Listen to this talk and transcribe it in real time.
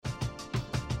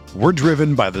We're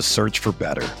driven by the search for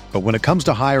better. But when it comes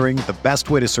to hiring, the best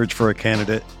way to search for a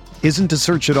candidate isn't to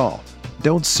search at all.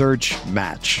 Don't search,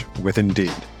 match with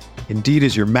Indeed. Indeed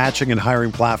is your matching and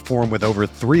hiring platform with over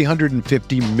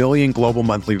 350 million global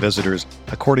monthly visitors,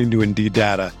 according to Indeed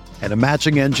data, and a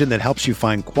matching engine that helps you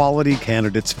find quality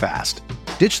candidates fast.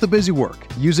 Ditch the busy work.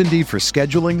 Use Indeed for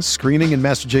scheduling, screening, and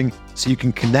messaging so you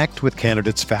can connect with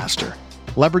candidates faster.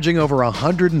 Leveraging over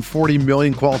 140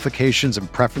 million qualifications and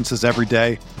preferences every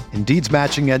day, Indeed's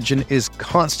matching engine is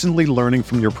constantly learning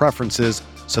from your preferences,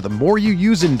 so the more you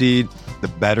use Indeed, the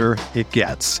better it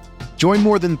gets. Join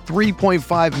more than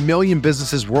 3.5 million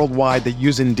businesses worldwide that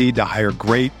use Indeed to hire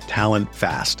great talent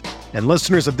fast. And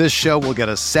listeners of this show will get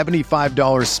a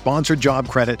 $75 sponsored job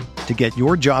credit to get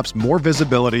your jobs more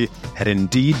visibility at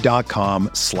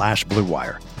Indeed.com/Blue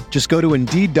Wire. Just go to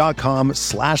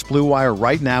Indeed.com/Blue Wire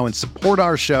right now and support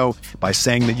our show by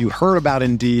saying that you heard about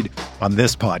Indeed on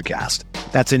this podcast.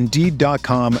 That's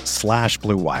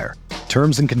Indeed.com/Blue Wire.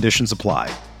 Terms and conditions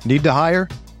apply. Need to hire?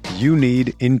 You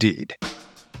need Indeed.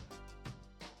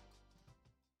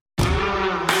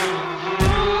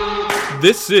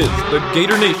 This is the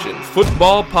Gator Nation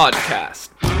Football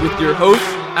Podcast with your hosts,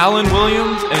 Alan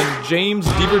Williams and James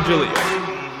DiVirgilio.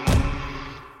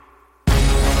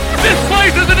 This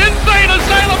place is an insane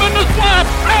asylum in the swamp!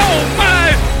 Oh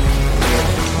my!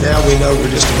 Now we know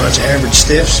we're just a bunch of average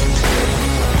stiffs.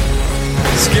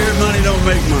 Scared money don't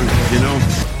make money, you know?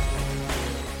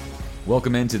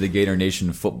 Welcome into the Gator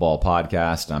Nation Football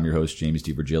Podcast. I'm your host, James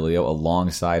DiVirgilio,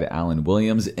 alongside Alan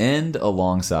Williams and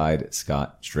alongside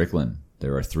Scott Stricklin.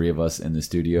 There are three of us in the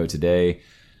studio today.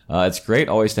 It's great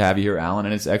always to have you here, Alan,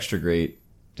 and it's extra great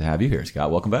to have you here, Scott.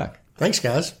 Welcome back. Thanks,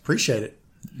 guys. Appreciate it.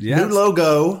 Yes. New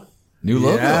logo. New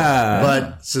logo. Yeah.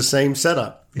 But it's the same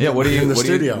setup. Yeah, what do you in the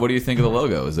studio. What do you think of the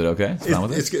logo? Is it okay?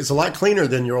 It's a lot cleaner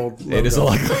than your old logo. It is a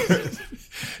lot cleaner.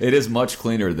 It is much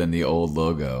cleaner than the old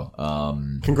logo.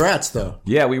 Congrats, though.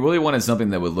 Yeah, we really wanted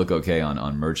something that would look okay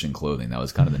on merch and clothing. That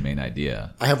was kind of the main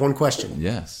idea. I have one question.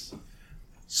 Yes.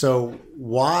 So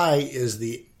why is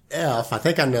the F, I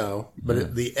think I know,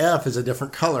 but the F is a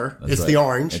different color. That's it's right. the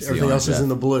orange. It's the Everything orange else is F. in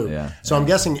the blue. Yeah. So I'm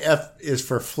guessing F is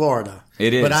for Florida.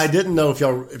 It is. But I didn't know if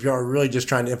y'all are really just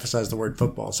trying to emphasize the word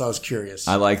football. So I was curious.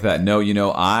 I like that. No,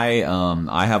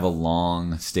 I have a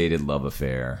long stated love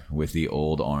affair with the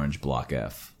old orange block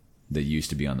F that used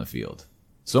to be on the field.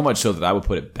 So much so that I would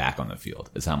put it back on the field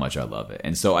is how much I love it.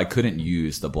 And so I couldn't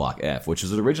use the block F, which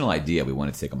was the original idea. We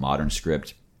wanted to take a modern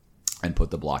script and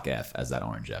put the block F as that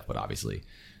orange F, but obviously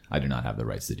I do not have the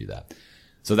rights to do that.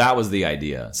 So that was the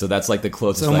idea. So that's like the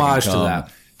closest homage I can come to that.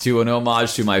 To an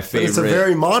homage to my favorite. But it's a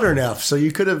very modern F, so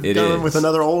you could have gone with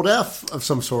another old F of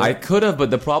some sort. I could have, but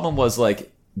the problem was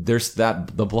like there's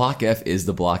that the block F is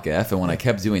the block F, and when I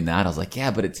kept doing that, I was like,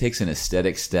 yeah, but it takes an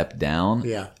aesthetic step down.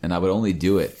 Yeah. And I would only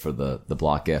do it for the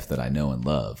block F that I know and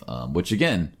love, which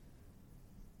again,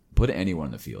 put it anywhere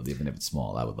on the field, even if it's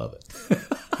small, I would love it.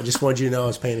 I just wanted you to know I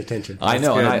was paying attention. I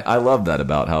know, good. and I love that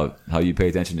about how you pay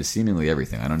attention to seemingly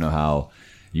everything. I don't know how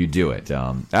you do it.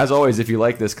 As always, if you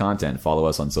like this content, follow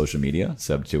us on social media,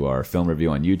 sub to our film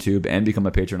review on YouTube, and become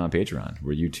a patron on Patreon,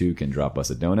 where you too can drop us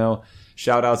a dono.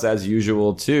 Shout outs as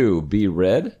usual to B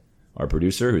Red, our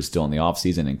producer, who's still in the off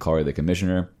season, and Kari, the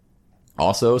commissioner.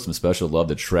 Also, some special love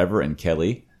to Trevor and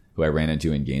Kelly, who I ran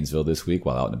into in Gainesville this week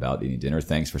while out and about eating dinner.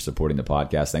 Thanks for supporting the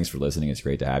podcast. Thanks for listening. It's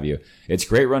great to have you. It's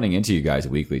great running into you guys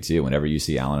weekly, too. Whenever you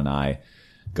see Alan and I,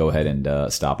 go ahead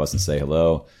and stop us and say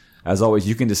hello. As always,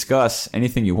 you can discuss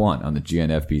anything you want on the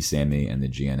GNFP Sammy and the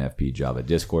GNFP Java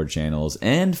Discord channels.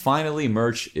 And finally,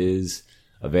 merch is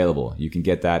available. You can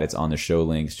get that. It's on the show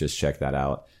links. Just check that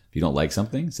out. If you don't like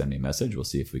something, send me a message. We'll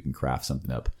see if we can craft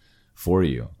something up for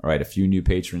you. All right, a few new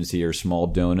patrons here. Small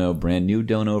dono, brand new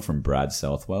dono from Brad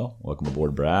Southwell. Welcome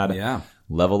aboard, Brad. Yeah.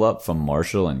 Level up from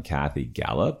Marshall and Kathy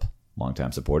Gallup.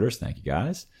 Longtime supporters. Thank you,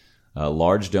 guys.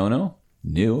 Large dono,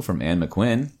 new from Ann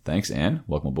McQuinn. Thanks, Ann.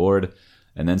 Welcome aboard.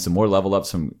 And then some more level ups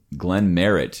from Glenn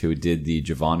Merritt, who did the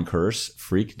Javon Curse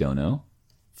Freak dono.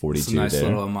 42 It's a nice there.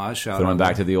 little homage. Shout Throwing out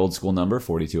back to the old school number,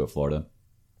 42 at Florida.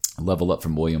 Level up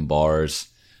from William Bars.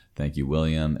 Thank you,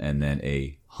 William. And then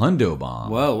a Hundo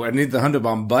Bomb. Whoa, I need the Hundo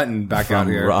Bomb button back from out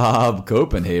here. Rob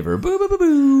Copenhaver. Boo, boo, boo,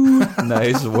 boo.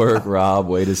 Nice work, Rob.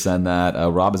 Way to send that.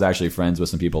 Rob is actually friends with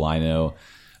some people I know.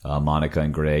 Monica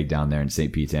and Greg down there in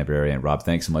St. Pete, Tampa area. And Rob,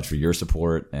 thanks so much for your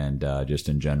support and just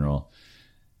in general.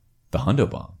 The Hundo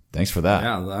Bomb. Thanks for that.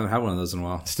 Yeah, I haven't had one of those in a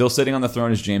while. Still sitting on the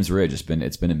throne is James Ridge. It's been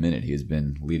a minute. He has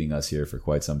been leading us here for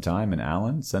quite some time. And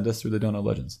Alan, send us through the Donut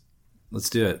Legends. Let's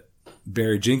do it.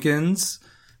 Barry Jenkins,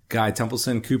 Guy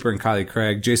Templeson, Cooper and Kylie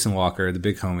Craig, Jason Walker, the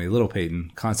big homie, Little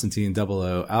Peyton, Constantine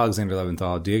 00, Alexander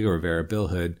Leventhal, Diego Rivera, Bill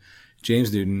Hood,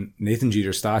 James Newton, Nathan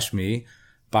Jeter, Stash Me,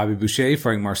 Bobby Boucher,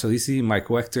 Frank Marsalisi, Mike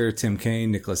Wechter, Tim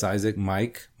Kane, Nicholas Isaac,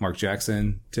 Mike, Mark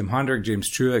Jackson, Tim Hondrick, James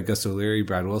Truitt, Gus O'Leary,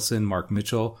 Brad Wilson, Mark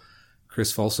Mitchell,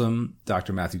 Chris Folsom,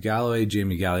 Dr. Matthew Galloway,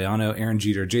 Jamie Galliano, Aaron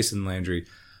Jeter, Jason Landry,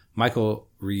 Michael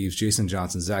Reeves, Jason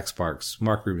Johnson, Zach Sparks,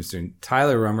 Mark Rubenstein,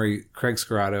 Tyler Rummery, Craig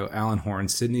Scarrato, Alan Horn,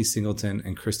 Sydney Singleton,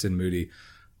 and Kristen Moody.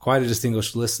 Quite a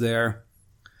distinguished list there.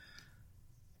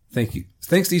 Thank you.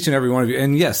 Thanks to each and every one of you.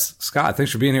 And yes, Scott,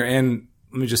 thanks for being here. And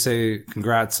let me just say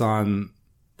congrats on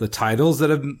the titles that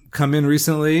have come in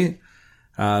recently.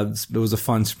 It was a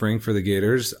fun spring for the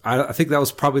Gators. I think that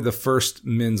was probably the first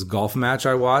men's golf match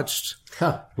I watched.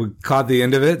 Huh. We caught the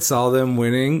end of it, saw them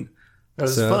winning. That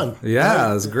was fun.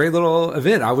 Yeah, it was a great little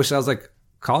event. I wish I was like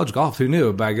college golf. Who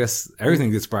knew? But I guess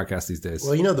everything gets broadcast these days.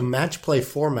 Well, the match play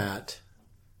format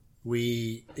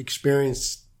we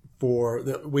experienced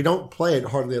we don't play it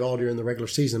hardly at all during the regular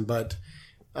season, but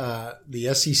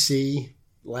the SEC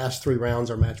last 3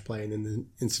 rounds are match play and then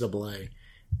the NCAA.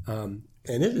 And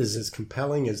it is as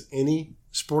compelling as any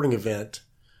sporting event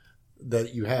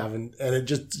that you have. And it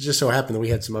just so happened that we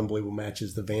had some unbelievable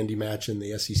matches, the Vandy match in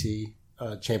the SEC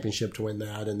championship to win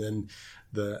that. And then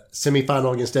the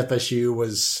semifinal against FSU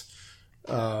was,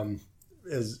 a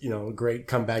great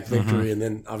comeback victory. Mm-hmm. And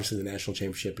then obviously the national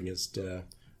championship against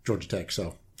Georgia Tech.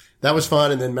 So that was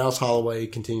fun. And then Mouse Holloway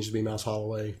continues to be Mouse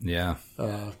Holloway. Yeah.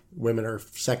 Women are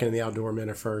second in the outdoor, men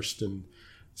are first. And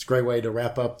it's a great way to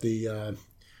wrap up the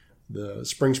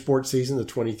spring sports season, the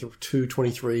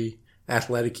 22-23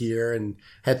 athletic year, and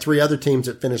had 3 other teams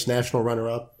that finished national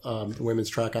runner-up, the women's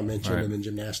track I mentioned, right, and then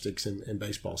gymnastics and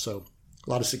baseball. So a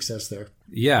lot of success there.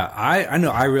 Yeah, I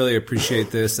know I really appreciate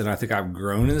this, and I think I've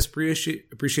grown in this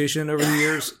appreciation over the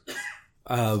years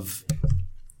of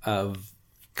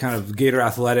kind of Gator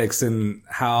athletics and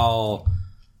how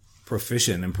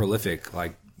proficient and prolific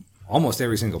like almost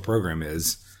every single program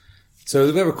is. So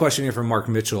we have a question here from Mark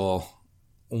Mitchell.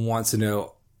 Wants to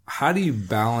know, how do you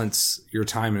balance your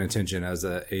time and attention as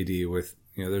a AD with,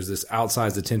 there's this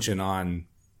outsized attention on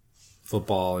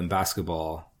football and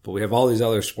basketball, but we have all these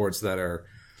other sports that are,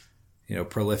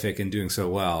 prolific and doing so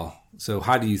well. So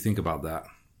how do you think about that?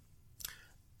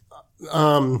 They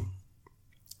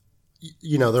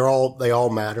all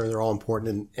matter. They're all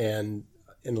important. And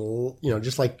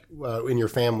just like in your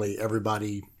family,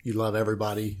 you love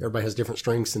everybody. Everybody has different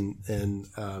strengths and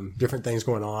different things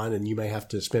going on. And you may have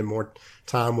to spend more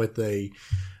time with a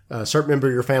certain member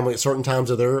of your family at certain times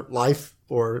of their life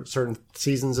or certain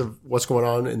seasons of what's going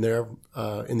on in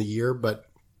the year. But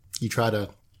you try to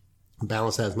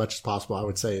balance that as much as possible. I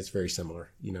would say it's very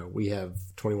similar. We have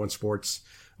 21 sports,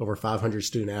 over 500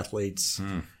 student athletes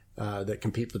that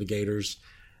compete for the Gators.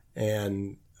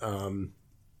 And,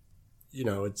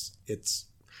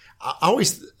 I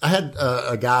had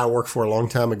a guy I worked for a long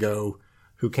time ago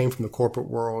who came from the corporate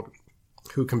world,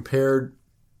 who compared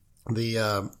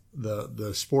the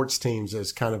sports teams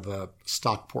as kind of a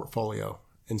stock portfolio.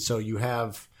 And so you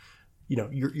have,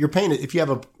 you're paying it. If you have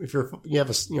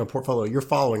a portfolio, you're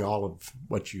following all of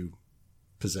what you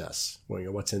possess,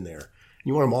 what's in there.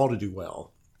 You want them all to do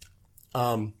well.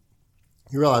 You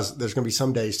realize there's going to be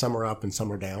some days, some are up and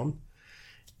some are down.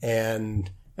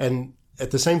 And at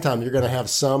the same time, you're going to have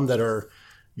some that are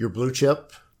your blue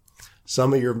chip,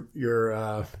 some of your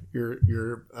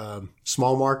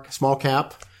small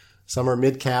cap, some are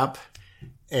mid cap,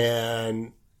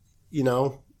 and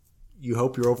you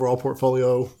hope your overall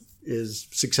portfolio is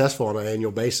successful on an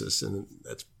annual basis, and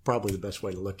that's probably the best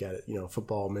way to look at it.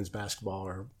 Football, men's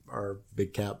basketball are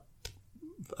big cap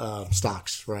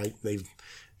stocks, right? If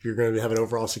you're going to have an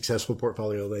overall successful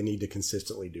portfolio, they need to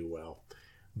consistently do well.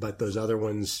 But those other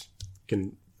ones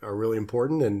are really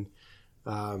important, and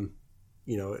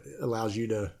it allows you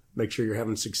to make sure you're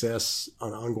having success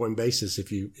on an ongoing basis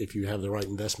if you have the right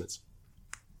investments.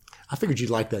 I figured you'd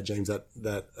like that, James,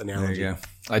 that analogy. There you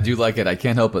go. I do like it. I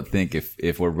can't help but think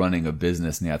if we're running a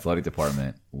business in the athletic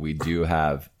department, we do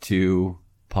have 2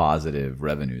 positive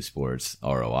revenue sports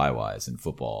ROI-wise in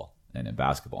football and in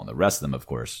basketball. And the rest of them, of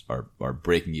course, are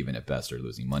breaking even at best or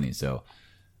losing money. So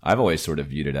I've always sort of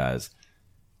viewed it as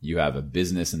you have a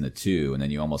business in the 2, and then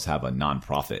you almost have a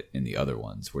nonprofit in the other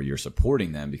ones where you're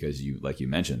supporting them because like you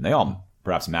mentioned, they all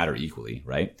perhaps matter equally,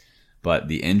 right? But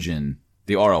the engine,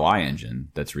 the ROI engine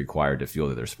that's required to fuel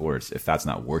their sports, if that's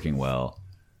not working well,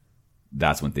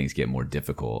 that's when things get more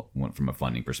difficult from a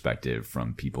funding perspective,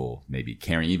 from people maybe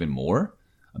caring even more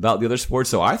about the other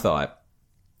sports. So I thought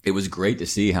it was great to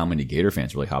see how many Gator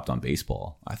fans really hopped on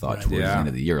baseball. I thought towards the end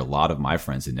of the year, a lot of my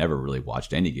friends had never really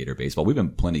watched any Gator baseball. We've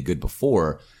been plenty good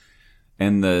before.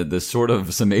 And the sort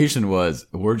of summation was,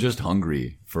 we're just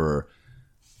hungry for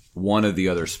one of the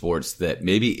other sports that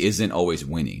maybe isn't always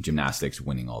winning. Gymnastics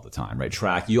winning all the time, right?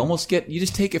 Track, you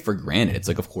just take it for granted. It's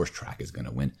like, of course, track is going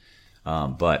to win.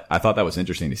 But I thought that was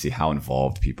interesting to see how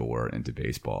involved people were into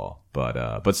baseball.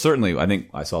 But certainly, I think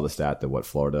I saw the stat that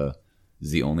Florida is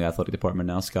the only athletic department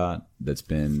now, Scott, that's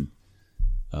been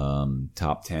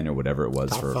top 10 or whatever it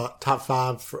was top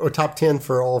 5 or top 10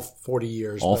 for all 40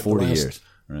 years. All 40 years,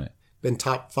 right? Been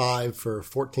top 5 for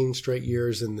 14 straight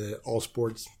years in the All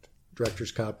Sports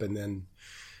Directors Cup, and then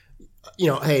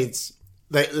hey, at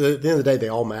the end of the day, they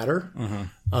all matter.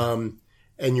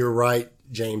 And you're right,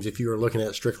 James. If you were looking at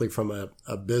it strictly from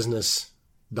a business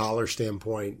dollar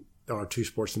standpoint, there are 2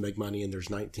 sports that make money, and there's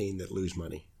 19 that lose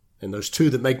money, and those 2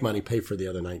 that make money pay for the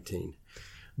other 19.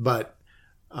 But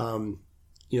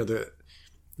the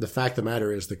fact of the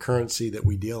matter is, the currency that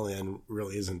we deal in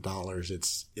really isn't dollars.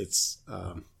 It's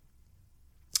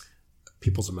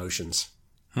people's emotions.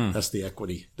 That's the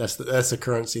equity. That's the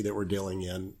currency that we're dealing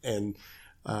in. And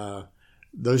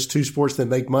those 2 sports that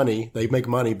make money, they make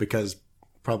money because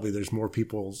probably there's more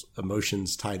people's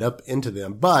emotions tied up into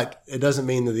them. But it doesn't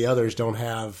mean that the others don't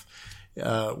have,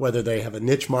 whether they have a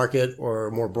niche market or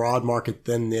a more broad market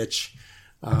than niche.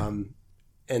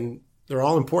 And they're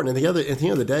all important. And at the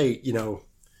end of the day,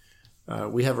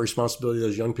 we have a responsibility,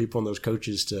 those young people and those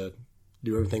coaches, to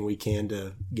do everything we can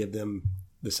to give them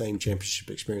the same championship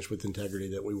experience with integrity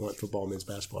that we want football and men's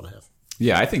basketball to have.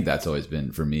 Yeah, I think that's always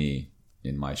been, for me,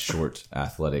 in my short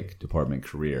athletic department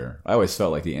career, I always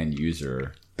felt like the end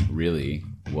user really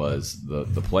was the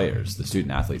players, the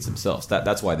student athletes themselves.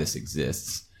 That's why this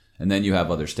exists. And then you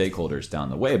have other stakeholders down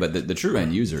the way, but the true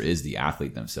end user is the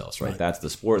athlete themselves, right? That's the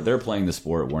sport. They're playing the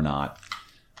sport. We're not.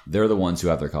 They're the ones who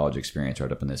have their college experience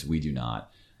right up in this. We do not.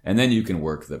 And then you can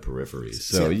work the peripheries.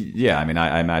 So, yeah, I mean,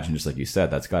 I imagine, just like you said,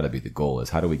 that's got to be the goal,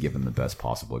 is how do we give them the best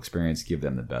possible experience, give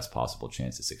them the best possible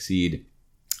chance to succeed?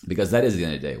 Because that is, at the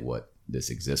end of the day, what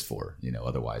this exists for.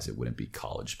 Otherwise it wouldn't be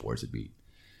college sports.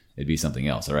 It'd be something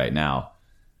else. All right, now,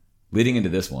 leading into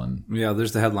this one. Yeah,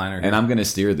 there's the headliner here. And I'm going to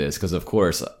steer this because, of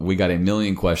course, we got a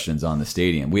million questions on the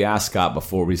stadium. We asked Scott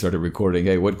before we started recording,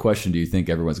 hey, what question do you think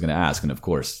everyone's going to ask? And, of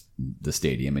course, the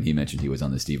stadium. And he mentioned he was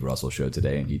on the Steve Russell show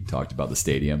today, and he talked about the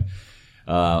stadium.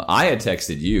 I had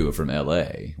texted you from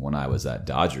L.A. when I was at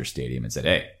Dodger Stadium and said,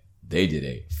 hey, they did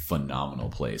a phenomenal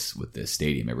place with this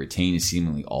stadium. It retained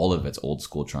seemingly all of its old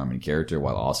school charm and character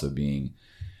while also being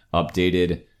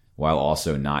updated, while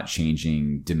also not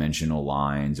changing dimensional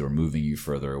lines or moving you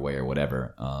further away or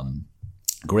whatever.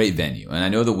 Great venue. And I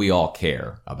know that we all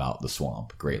care about the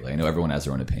Swamp greatly. I know everyone has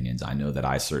their own opinions. I know that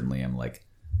I certainly am like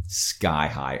sky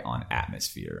high on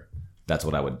atmosphere. That's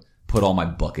what I would put all my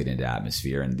bucket into,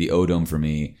 atmosphere. And the O-Dome for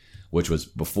me, which was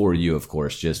before you, of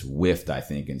course, just whiffed, I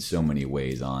think, in so many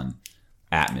ways on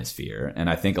atmosphere. And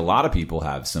I think a lot of people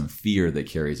have some fear that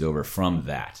carries over from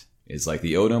that. It's like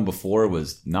the O-Dome before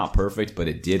was not perfect, but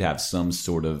it did have some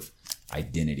sort of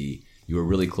identity. You were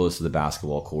really close to the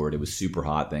basketball court. It was super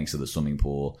hot thanks to the swimming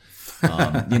pool.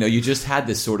 You just had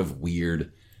this sort of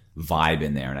weird vibe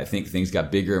in there. And I think things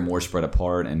got bigger and more spread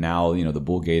apart. And now, the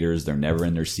Bull Gators, they're never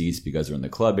in their seats because they're in the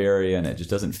club area, and it just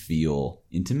doesn't feel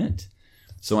intimate.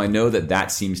 So I know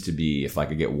that seems to be, if I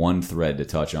could get one thread to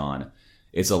touch on,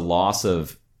 it's a loss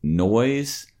of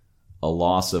noise, a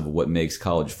loss of what makes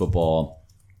college football,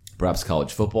 perhaps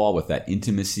college football with that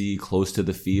intimacy close to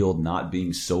the field, not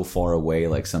being so far away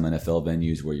like some NFL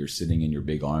venues where you're sitting in your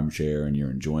big armchair and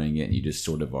you're enjoying it and you just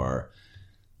sort of are,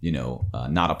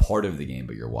 not a part of the game,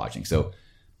 but you're watching. So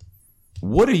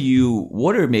what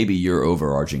are maybe your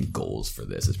overarching goals for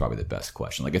this is probably the best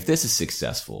question. Like, if this is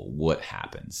successful, what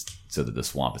happens so that the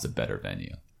Swamp is a better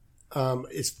venue?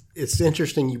 It's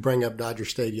interesting you bring up Dodger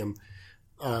Stadium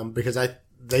because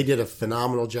they did a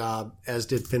phenomenal job, as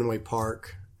did Fenway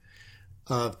Park,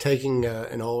 of taking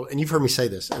an old, and you've heard me say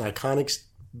this, an iconic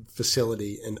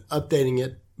facility and updating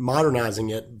it, modernizing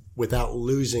it without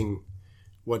losing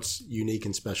what's unique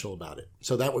and special about it.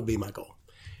 So that would be my goal.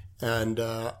 And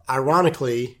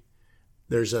ironically,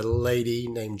 there's a lady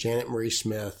named Janet Marie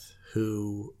Smith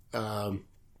who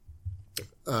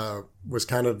was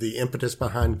kind of the impetus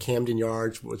behind Camden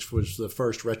Yards, which was the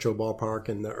first retro ballpark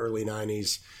in the early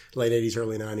 90s, late 80s,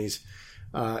 early 90s,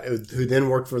 who then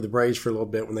worked for the Braves for a little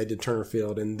bit when they did Turner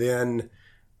Field, and then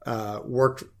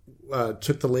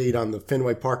took the lead on the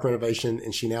Fenway Park renovation,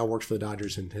 and she now works for the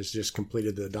Dodgers and has just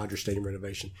completed the Dodger Stadium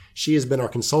renovation. She has been our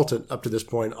consultant up to this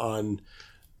point on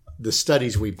the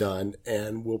studies we've done,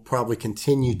 and we'll probably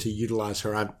continue to utilize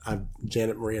her.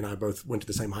 Janet Marie and I both went to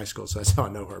the same high school, so that's how I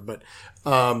know her. But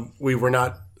we were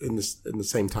not in the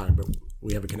same time, but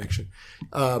we have a connection.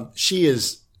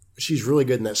 She's really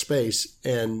good in that space,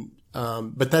 and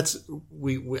but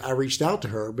I reached out to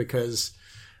her because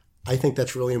I think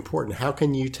that's really important. How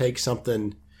can you take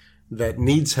something that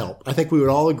needs help? I think we would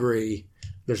all agree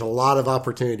there's a lot of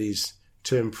opportunities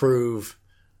to improve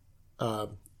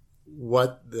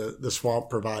what the swamp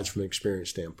provides from an experience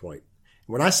standpoint.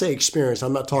 When I say experience,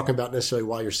 I'm not talking about necessarily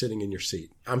while you're sitting in your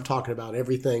seat. I'm talking about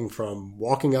everything from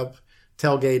walking up,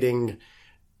 tailgating,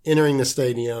 entering the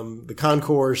stadium, the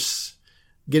concourse,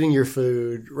 getting your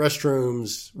food,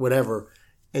 restrooms, whatever.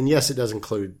 And yes, it does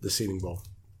include the seating bowl.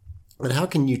 But how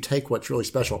can you take what's really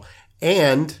special?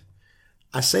 And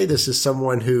I say this as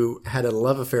someone who had a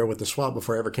love affair with the swamp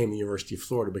before I ever came to the University of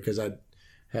Florida, because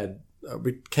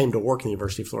we came to work in the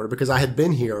University of Florida because I had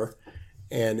been here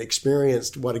and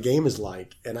experienced what a game is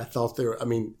like. And I thought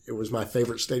it was my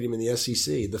favorite stadium in the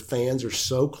SEC. The fans are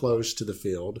so close to the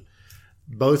field,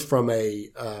 both from a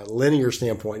linear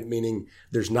standpoint, meaning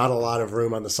there's not a lot of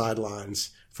room on the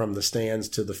sidelines from the stands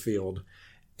to the field.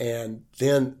 And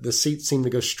then the seats seem to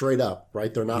go straight up,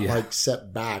 right? They're not like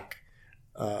set back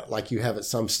like you have at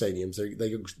some stadiums.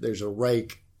 There's a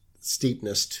rake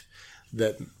steepness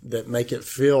that make it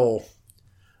feel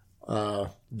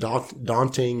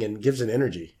daunting and gives an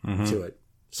energy to it.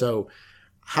 So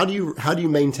how do you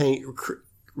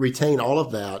retain all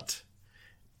of that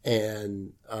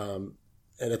and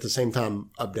at the same time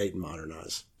update and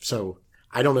modernize? So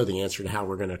I don't know the answer to how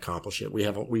we're going to accomplish it.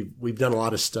 We've done a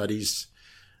lot of studies,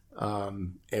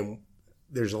 and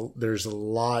there's a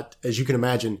lot, as you can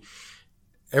imagine.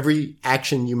 Every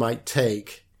action you might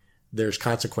take, there's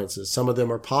consequences. Some of them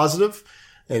are positive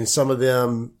and some of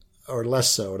them are less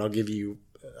so. And I'll give you,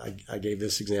 I gave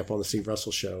this example on the Steve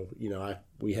Russell show.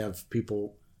 We have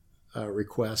people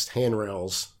request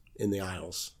handrails in the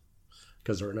aisles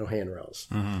because there are no handrails.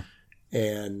 Mm-hmm.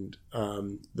 And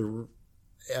the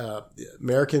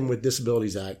American with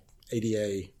Disabilities Act,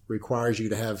 ADA, requires you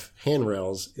to have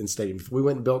handrails in stadiums. If we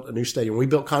went and built a new stadium, we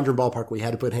built Condren Ballpark, we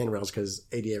had to put handrails because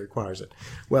ADA requires it.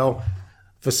 Well,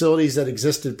 facilities that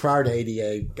existed prior to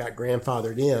ADA got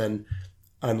grandfathered in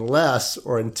unless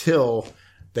or until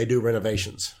they do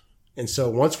renovations. And so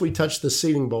once we touch the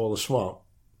seating bowl of the swamp,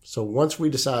 so once we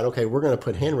decide, okay, we're going to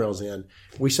put handrails in,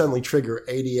 we suddenly trigger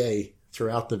ADA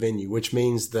throughout the venue, which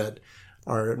means that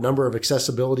our number of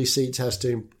accessibility seats has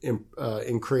to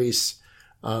increase.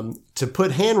 To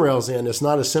put handrails in, it's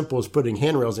not as simple as putting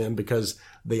handrails in because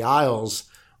the aisles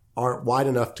aren't wide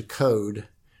enough to code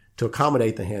to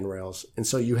accommodate the handrails. And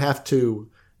so you have to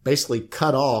basically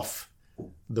cut off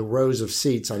the rows of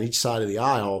seats on each side of the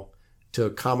aisle to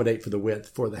accommodate for the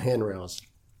width for the handrails.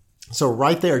 So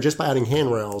right there, just by adding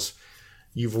handrails,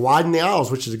 you've widened the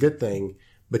aisles, which is a good thing,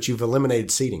 but you've eliminated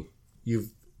seating.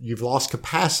 You've lost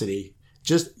capacity.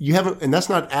 And that's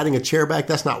not adding a chair back.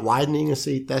 That's not widening a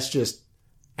seat. That's just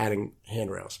adding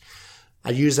handrails. I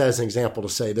use that as an example to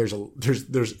say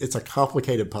it's a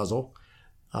complicated puzzle,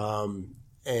 but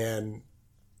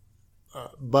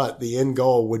the end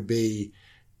goal would be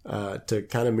to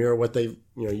kind of mirror what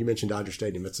you mentioned Dodger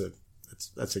Stadium.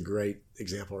 That's a great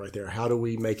example right there. How do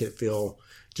we make it feel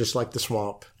just like the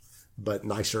swamp, but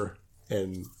nicer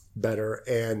and better,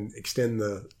 and extend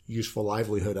the useful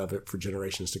livelihood of it for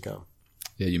generations to come?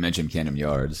 Yeah, you mentioned Camden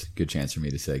Yards. Good chance for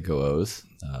me to say go O's.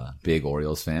 Big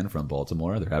Orioles fan from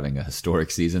Baltimore. They're having a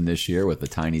historic season this year with a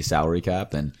tiny salary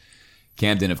cap. And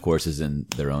Camden, of course, is in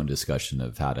their own discussion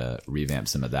of how to revamp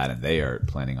some of that. And they are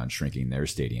planning on shrinking their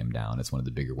stadium down. It's one of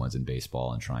the bigger ones in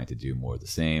baseball and trying to do more of the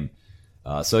same.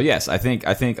 So, yes, I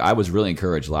think I was really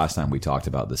encouraged last time we talked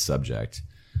about this subject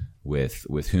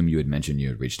with whom you had mentioned you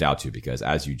had reached out to, because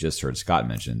as you just heard Scott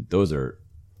mention, those are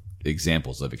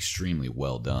examples of extremely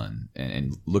well done,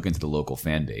 and look into the local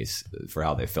fan base for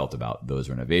how they felt about those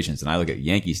renovations. And I look at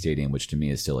Yankee Stadium, which to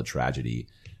me is still a tragedy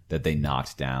that they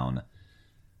knocked down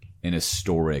an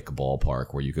historic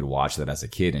ballpark where you could watch that as a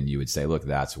kid and you would say, look,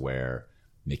 that's where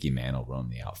Mickey Mantle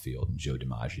roamed the outfield and Joe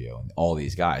DiMaggio and all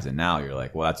these guys. And now you're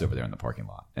like, well, that's over there in the parking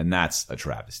lot. And that's a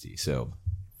travesty. So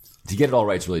to get it all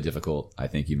right is really difficult. I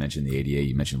think you mentioned the ADA,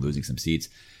 you mentioned losing some seats.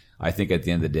 I think at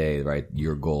the end of the day, right,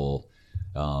 your goal,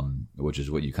 which is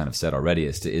what you kind of said already,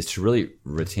 is to really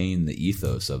retain the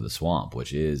ethos of the swamp,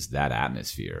 which is that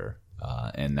atmosphere,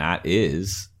 and that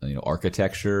is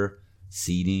architecture,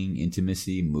 seating,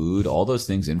 intimacy, mood. All those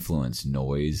things influence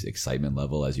noise, excitement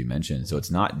level, as you mentioned. So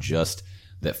it's not just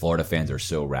that Florida fans are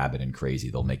so rabid and crazy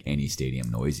they'll make any stadium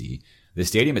noisy. the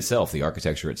stadium itself, the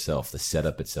architecture itself, the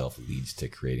setup itself leads to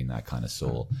creating that kind of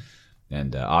soul.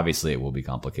 And obviously it will be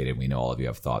complicated. We know all of you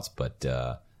have thoughts, but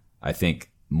I think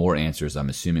more answers, I'm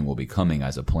assuming, will be coming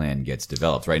as a plan gets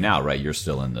developed. Right now, right? You're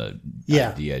still in the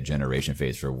idea generation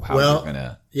phase for how you're going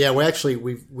to. Yeah, we actually,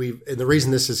 we've, and the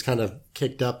reason this is kind of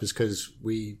kicked up is because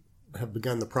we have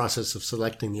begun the process of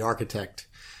selecting the architect,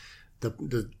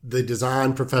 the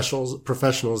design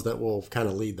professionals that will kind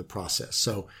of lead the process.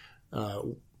 So,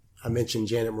 I mentioned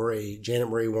Janet Marie. Janet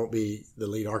Marie won't be the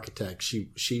lead architect.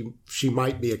 She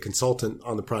might be a consultant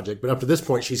on the project, but up to this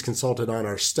point, she's consulted on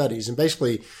our studies. And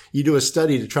basically, you do a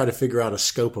study to try to figure out a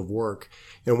scope of work.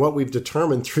 And what we've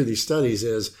determined through these studies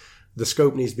is the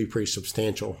scope needs to be pretty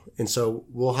substantial. And so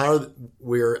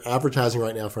we're advertising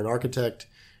right now for an architect.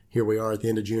 Here we are at the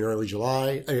end of June, early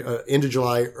July,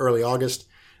 early August.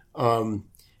 And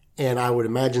I would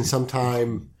imagine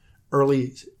sometime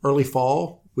early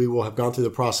fall, we will have gone through the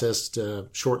process to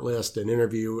shortlist and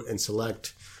interview and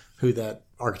select who that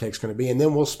architect's going to be. And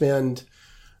then we'll spend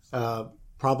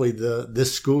probably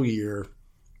this school year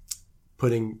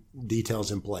putting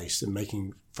details in place and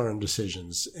making firm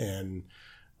decisions. And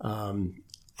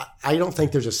I don't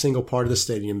think there's a single part of the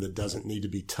stadium that doesn't need to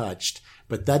be touched,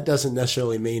 but that doesn't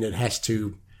necessarily mean it has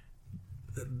to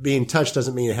 – being touched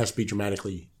doesn't mean it has to be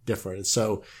dramatically different. And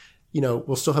so –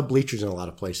 we'll still have bleachers in a lot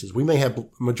of places. We may have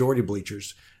majority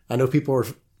bleachers. I know people are,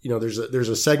 there's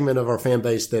a segment of our fan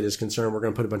base that is concerned we're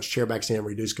going to put a bunch of chairbacks in,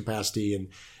 reduce capacity, and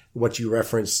what you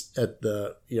referenced at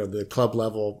the club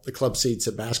level, the club seats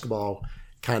at basketball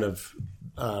kind of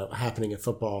happening at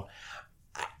football.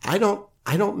 I don't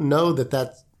know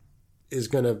that is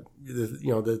going to,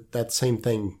 that same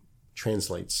thing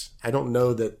translates. I don't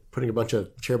know that putting a bunch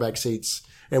of chairback seats,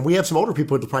 and we have some older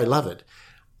people who probably love it.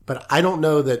 But I don't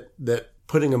know that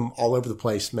putting them all over the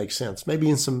place makes sense.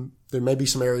 Maybe there may be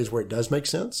some areas where it does make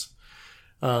sense.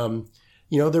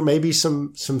 There may be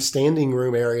some standing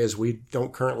room areas we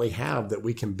don't currently have that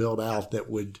we can build out that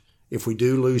would, if we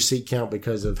do lose seat count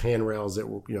because of handrails that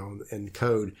and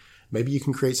code, maybe you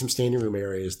can create some standing room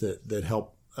areas that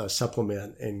help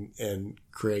supplement and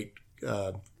create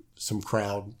some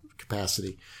crowd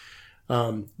capacity.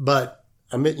 But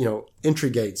entry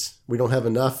gates, we don't have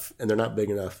enough, and they're not big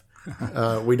enough.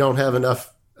 We don't have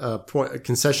enough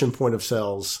concession point of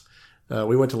sales.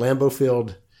 We went to Lambeau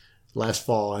Field last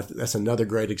fall. That's another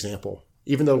great example.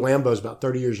 Even though Lambeau is about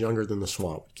 30 years younger than the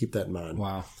Swamp. Keep that in mind.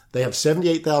 Wow. They have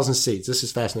 78,000 seats. This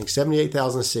is fascinating.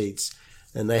 78,000 seats,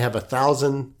 and they have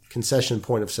 1,000 concession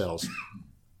point of sales.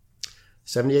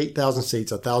 78,000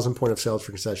 seats, 1,000 point of sales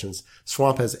for concessions.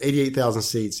 Swamp has 88,000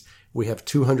 seats. We have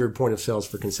 200 point of sales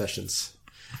for concessions.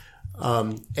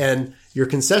 And your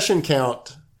concession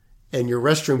count and your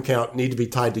restroom count need to be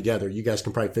tied together. You guys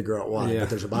can probably figure out why, but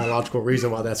there's a biological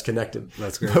reason why that's connected.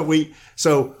 That's great. But we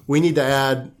need to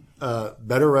add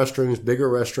better restrooms,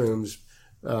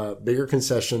 bigger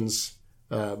concessions,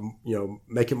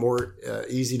 make it more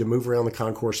easy to move around the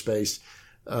concourse space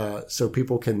so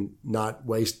people can not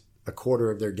waste a quarter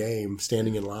of their game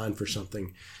standing in line for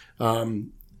something.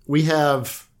 We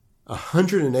have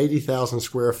 180,000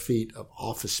 square feet of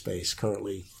office space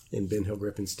currently in Ben Hill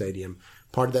Griffin Stadium.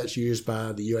 Part of that's used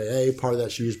by the UAA. Part of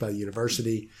that's used by the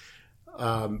university.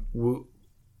 At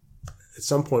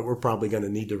some point, we're probably going to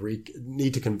need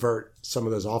to convert some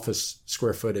of those office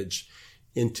square footage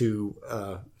into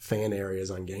fan areas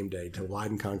on game day, to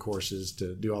widen concourses,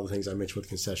 to do all the things I mentioned with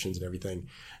concessions and everything.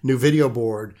 New video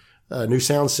board, new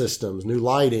sound systems, new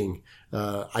lighting.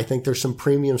 I think there's some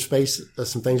premium space,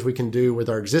 some things we can do with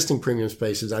our existing premium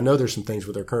spaces. I know there's some things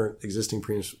with our current existing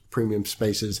premium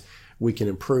spaces we can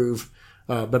improve.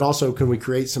 But also, can we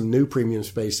create some new premium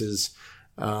spaces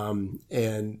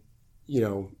and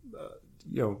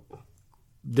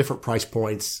different price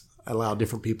points, allow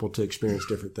different people to experience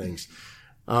different things.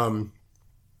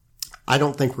 I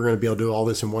don't think we're going to be able to do all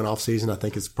this in one off season. I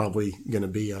think it's probably going to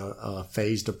be a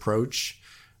phased approach.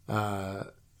 The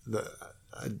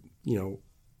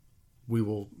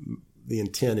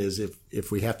intent is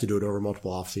if we have to do it over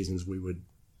multiple off seasons, we would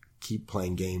keep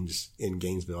playing games in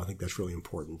Gainesville. I think that's really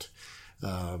important.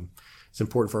 It's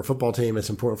important for our football team. It's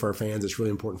important for our fans. It's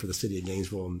really important for the city of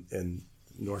Gainesville and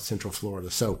North Central Florida.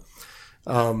 So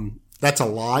that's a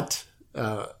lot.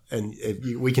 And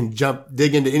we can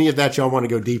dig into any of that y'all want to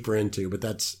go deeper into, but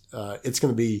that's it's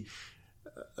going to be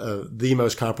the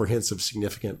most comprehensive,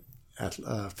 significant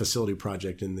facility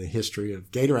project in the history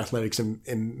of Gator athletics,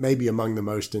 and maybe among the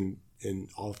most in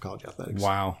all of college athletics.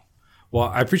 Wow. Well,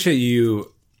 I appreciate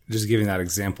you just giving that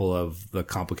example of the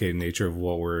complicated nature of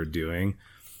what we're doing.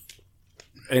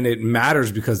 And it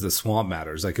matters because the swamp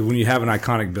matters. Like when you have an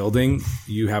iconic building,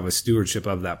 you have a stewardship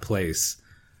of that place.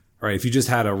 Right? If you just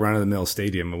had a run-of-the-mill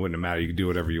stadium, it wouldn't matter. You could do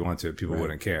whatever you want to it. People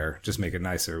wouldn't care. Just make it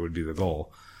nicer would be the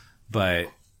goal. But,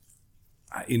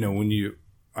 you know,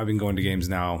 I've been going to games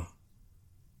now,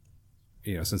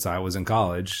 you know, since I was in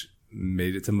college,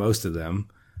 made it to most of them.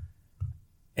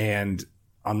 And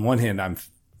on one hand, I'm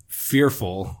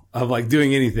fearful of like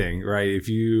doing anything, right? If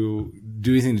you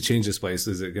do anything to change this place,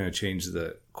 is it going to change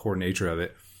the core nature of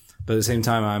it? But at the same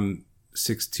time, I'm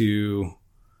 6'2".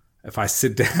 If I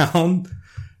sit down,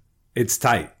 it's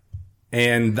tight.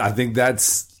 And I think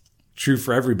that's true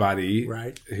for everybody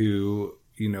who,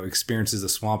 you know, experiences the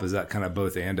swamp, is that kind of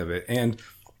both end of it. And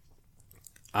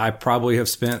I probably have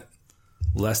spent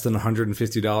less than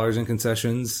 $150 in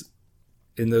concessions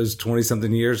in those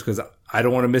 20-something years because I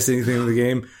don't want to miss anything in the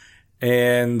game.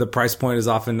 And the price point is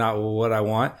often not what I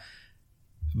want.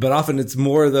 But often it's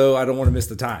more, though, I don't want to miss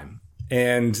the time.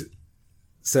 And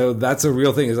so that's a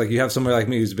real thing. Is like you have somebody like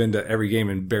me who's been to every game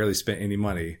and barely spent any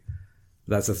money.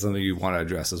 That's something you want to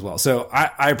address as well. So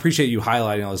I appreciate you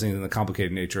highlighting all those things and the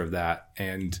complicated nature of that.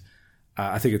 And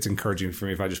I think it's encouraging for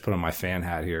me if I just put on my fan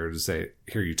hat here to say,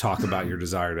 hear you talk about your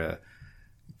desire to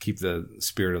keep the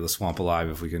spirit of the swamp alive,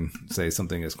 if we can say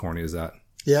something as corny as that.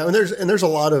 Yeah, and there's a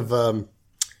lot of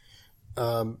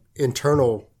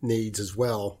internal needs as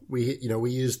well. We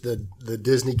used the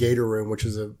Disney Gator room, which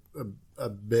is a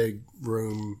big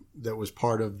room that was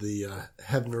part of the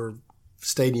Hebner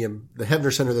Stadium, the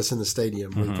Hebner Center that's in the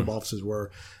stadium where the football offices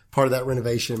were, part of that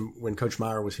renovation when Coach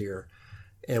Meyer was here.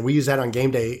 And we use that on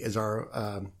game day as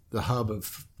our the hub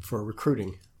for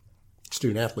recruiting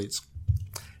student athletes.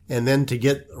 And then to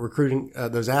get recruiting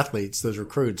those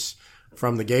recruits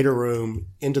from the Gator room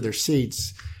into their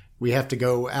seats, we have to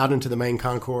go out into the main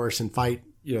concourse and fight,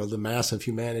 you know, the mass of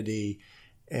humanity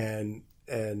and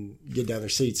get down their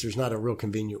seats. There's not a real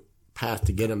convenient path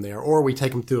to get them there. Or we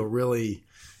take them through a really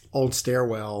old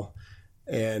stairwell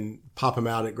and pop them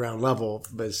out at ground level,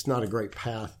 but it's not a great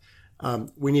path.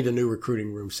 We need a new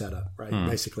recruiting room set up, right?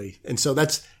 Basically. And so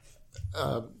that's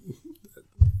a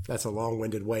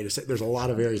long-winded way to say there's a lot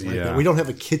of areas like that. We don't have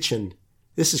a kitchen.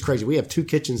 This is crazy. We have 2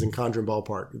 kitchens in Condren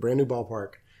Ballpark, a brand new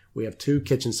ballpark. We have 2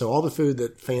 kitchens. So all the food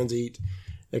that fans eat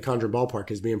at Condren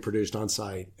Ballpark is being produced on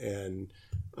site. And,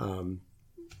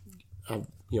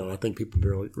 I think people are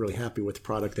really, really happy with the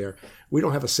product there. We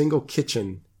don't have a single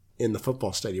kitchen in the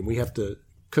football stadium. We have to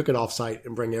cook it off site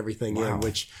and bring everything in,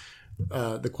 which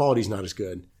the quality is not as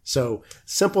good. So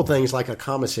simple things like a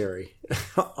commissary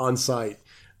on site.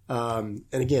 And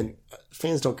again,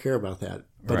 fans don't care about that,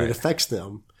 but it affects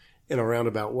them in a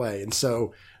roundabout way. And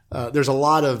so there's a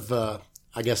lot of,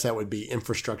 I guess that would be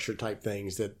infrastructure type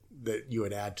things that you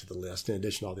would add to the list in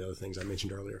addition to all the other things I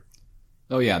mentioned earlier.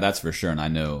 Oh, yeah, that's for sure. And I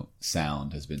know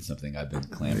sound has been something I've been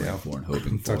clamoring for and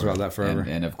hoping for. Talked about that forever.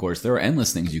 And, of course, there are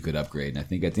endless things you could upgrade. And I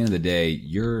think at the end of the day,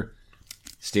 you're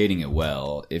stating it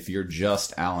well. If you're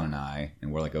just Alan and I,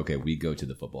 and we're like, okay, we go to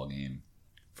the football game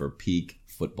for peak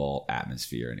football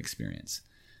atmosphere and experience.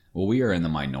 Well, we are in the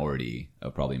minority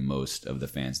of probably most of the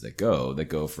fans that go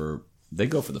for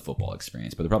the football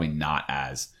experience, but they're probably not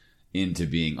as into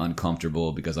being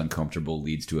uncomfortable because uncomfortable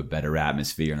leads to a better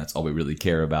atmosphere, and that's all we really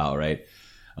care about, right?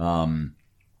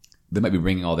 They might be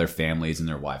bringing all their families and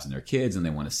their wives and their kids, and they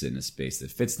want to sit in a space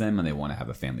that fits them, and they want to have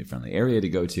a family-friendly area to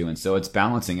go to. And so it's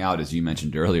balancing out, as you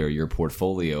mentioned earlier, your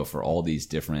portfolio for all these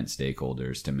different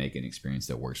stakeholders to make an experience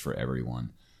that works for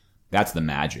everyone. That's the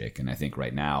magic. And I think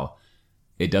right now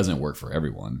it doesn't work for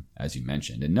everyone, as you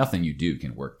mentioned, and nothing you do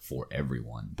can work for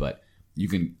everyone, but you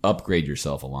can upgrade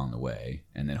yourself along the way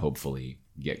and then hopefully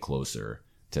get closer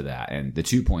to that. And the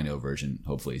 2.0 version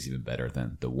hopefully is even better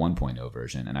than the 1.0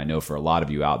 version. And I know for a lot of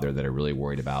you out there that are really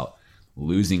worried about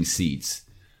losing seats,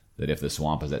 that if the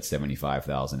swamp is at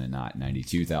 75,000 and not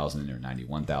 92,000 or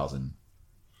 91,000,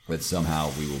 that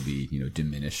somehow we will be,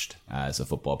 diminished as a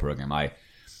football program.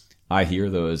 I hear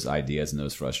those ideas and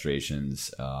those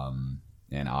frustrations.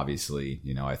 And obviously,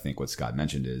 I think what Scott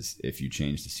mentioned is if you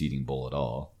change the seating bowl at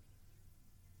all,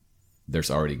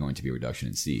 there's already going to be a reduction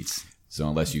in seats. So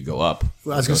unless you go up,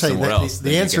 I was going to say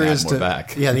the answer is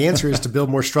the answer is to build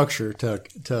more structure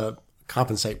to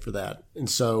compensate for that. And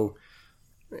so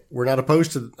we're not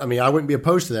opposed to. I mean, I wouldn't be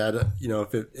opposed to that.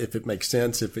 If it makes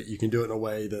sense, you can do it in a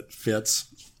way that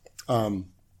fits. And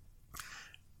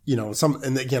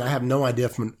again, I have no idea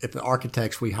if the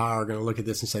architects we hire are going to look at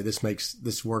this and say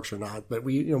this works or not. But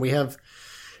we have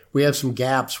some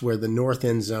gaps where the north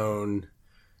end zone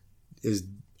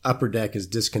upper deck is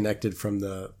disconnected from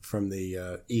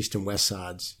the east and west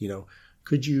sides.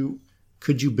 Could you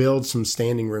build some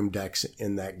standing room decks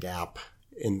in that gap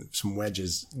in some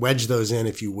wedges, wedge those in,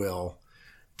 if you will,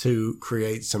 to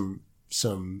create some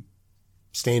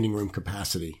standing room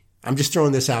capacity. I'm just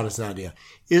throwing this out as an idea.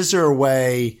 Is there a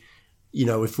way,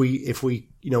 if we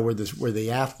where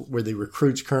the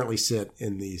recruits currently sit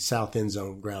in the south end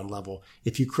zone ground level,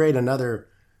 if you create another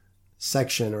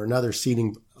section or another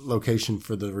seating location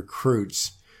for the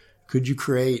recruits, could you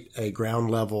create a ground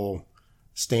level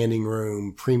standing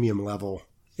room premium level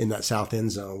in that south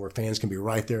end zone where fans can be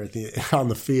right there on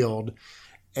the field,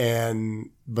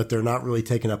 but they're not really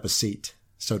taking up a seat,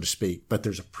 so to speak, but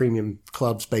there's a premium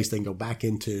club space they can go back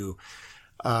into.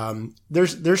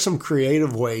 There's some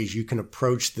creative ways you can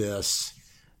approach this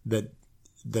that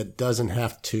doesn't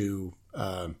have to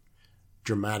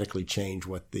dramatically change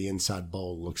what the inside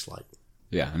bowl looks like.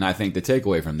 Yeah, and I think the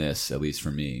takeaway from this, at least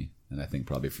for me, and I think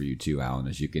probably for you too, Alan,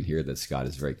 is you can hear that Scott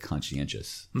is very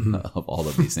conscientious of all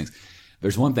of these things.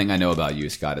 There's one thing I know about you,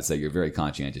 Scott, it's that you're very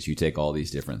conscientious. You take all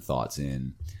these different thoughts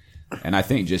in. And I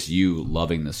think just you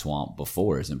loving the Swamp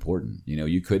before is important.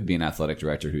 You could be an athletic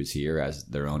director who's here, has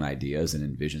their own ideas and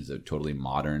envisions a totally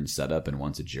modern setup and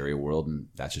wants a Jerry world, and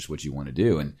that's just what you want to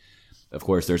do. And of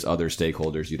course, there's other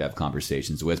stakeholders you'd have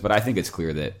conversations with. But I think it's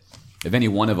clear that if any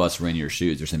one of us were in your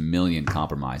shoes, there's a million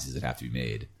compromises that have to be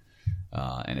made.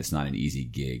 And it's not an easy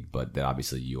gig, but that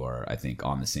obviously you are, I think,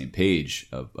 on the same page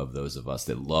of those of us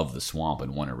that love the Swamp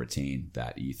and want to retain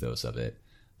that ethos of it.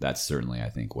 That's certainly, I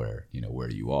think, where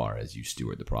you are as you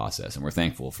steward the process. And we're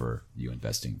thankful for you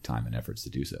investing time and efforts to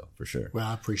do so, for sure. Well,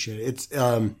 I appreciate it. It's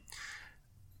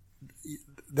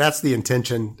that's the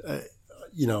intention.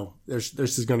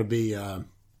 This is going to be,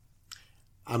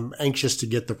 I'm anxious to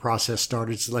get the process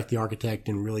started, select the architect,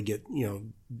 and really get,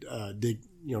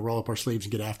 roll up our sleeves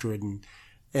and get after it.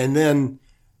 And then,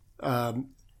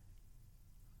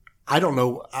 I don't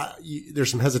know.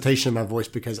 There's some hesitation in my voice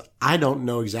because I don't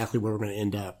know exactly where we're going to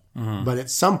end up. Mm-hmm. But at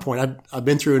some point, I've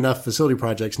been through enough facility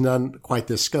projects, none quite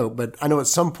this scope, but I know at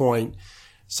some point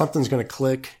something's going to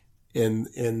click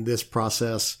in this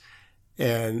process,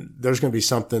 and there's going to be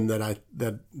something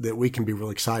that we can be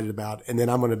really excited about, and then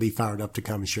I'm going to be fired up to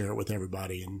come and share it with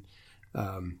everybody. And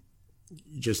I'm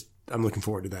looking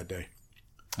forward to that day.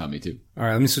 Me too. All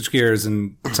right, let me switch gears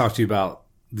and talk to you about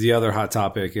the other hot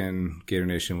topic in Gator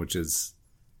Nation, which is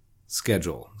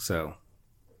schedule. So,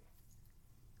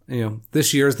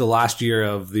 this year is the last year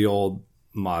of the old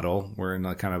model. We're in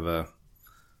a kind of a,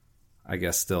 I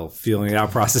guess, still feeling it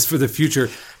out process for the future.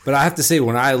 But I have to say,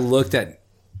 when I looked at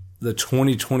the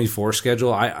 2024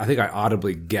 schedule, I think I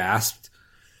audibly gasped.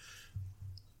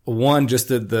 One, just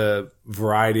the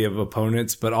variety of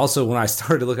opponents, but also when I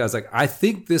started to look, I was like, I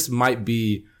think this might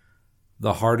be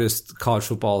the hardest college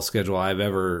football schedule I've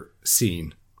ever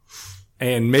seen.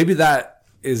 And maybe that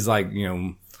is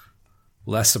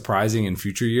less surprising in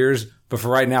future years. But for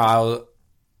right now,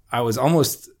 I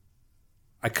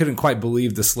couldn't quite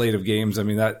believe the slate of games. I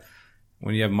mean, that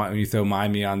when you throw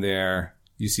Miami on there,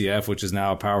 UCF, which is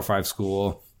now a Power 5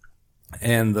 school,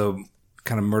 and the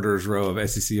kind of murderer's row of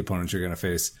SEC opponents you're going to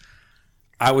face,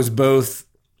 I was both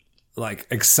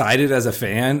excited as a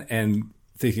fan and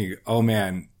thinking, oh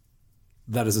man,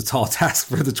 that is a tall task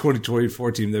for the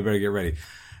 2024 team. They better get ready.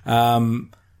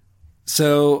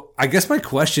 So I guess my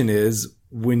question is,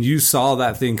 when you saw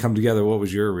that thing come together, what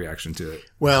was your reaction to it?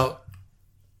 Well,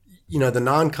 the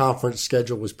non-conference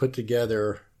schedule was put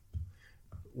together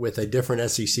with a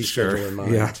different SEC schedule in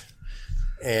mind. Yeah.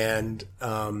 And,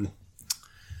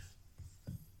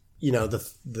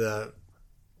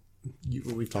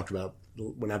 we've talked about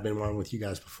when I've been on with you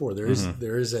guys before, there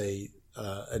is a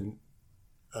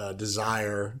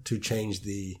desire to change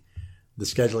the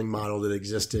scheduling model that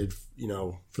existed,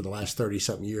 for the last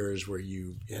 30-something years, where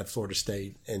you have Florida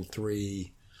State and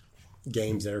 3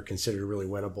 games that are considered really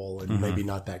winnable and maybe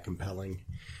not that compelling,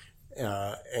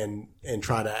 and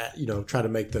try to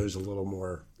make those a little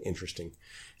more interesting.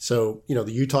 So,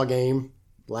 the Utah game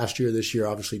last year, this year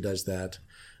obviously does that.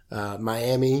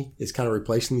 Miami is kind of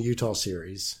replacing the Utah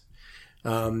series.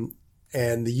 And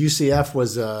the UCF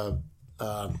was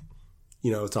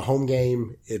it's a home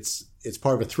game. It's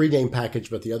part of a 3-game package,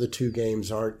 but the other 2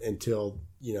 games aren't until,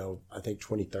 I think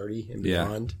 2030 and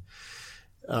beyond.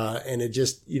 And it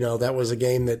just, that was a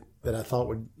game that I thought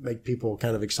would make people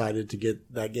kind of excited to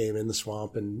get that game in the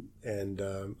Swamp and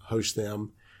host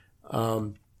them.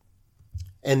 And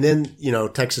then,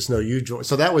 Texas No U joins.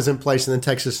 So that was in place, and then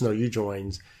Texas No U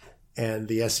joins, and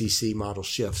the SEC model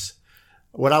shifts.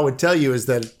 What I would tell you is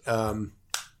that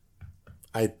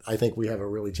I think we have a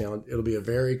really challenge. It'll be a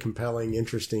very compelling,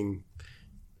 interesting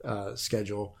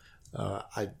schedule.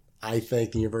 I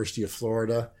think the University of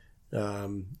Florida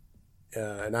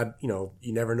and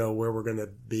you never know where we're going to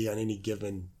be on any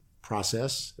given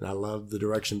process. And I love the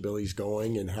direction Billy's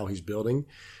going and how he's building.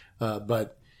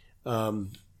 But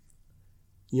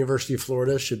University of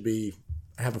Florida should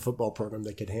have a football program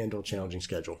that could handle a challenging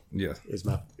schedule. Yeah, is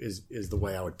the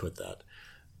way I would put that.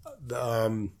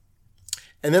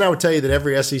 And then I would tell you that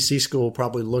every SEC school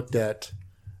probably looked at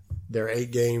their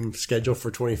 8-game schedule for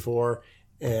 24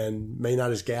 and may not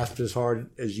have gasped as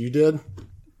hard as you did,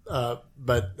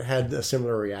 but had a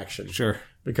similar reaction. Sure,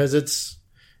 because it's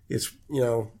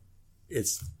going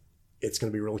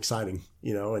to be real exciting,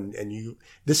 and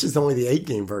this is only the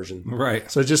 8-game version,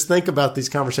 right? So just think about these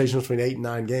conversations between 8 and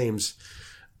 9 games.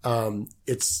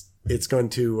 It's going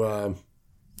to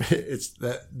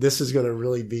this is going to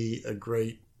really be a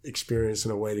great experience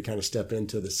and a way to kind of step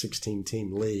into the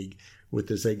 16-team league with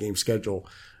this 8-game schedule.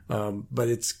 But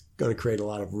it's going to create a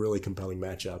lot of really compelling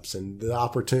matchups, and the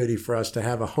opportunity for us to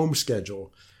have a home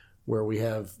schedule where we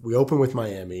open with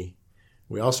Miami,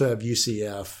 we also have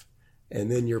UCF, and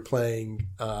then you're playing.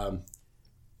 I'm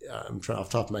trying off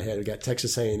the top of my head. We got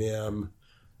Texas A&M,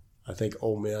 I think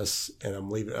Ole Miss, and I'm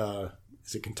leaving.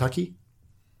 Is it Kentucky?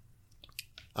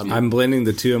 I'm blending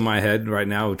the two in my head right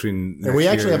now between. And we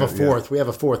actually have a fourth. Yeah. We have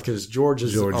a fourth because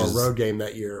Georgia's our road game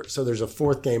that year. So there's a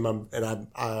fourth game.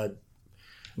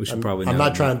 We should probably. I'm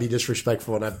not trying to be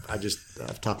disrespectful, and I just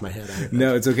off the top of my head.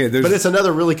 No, it's okay. But it's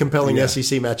another really compelling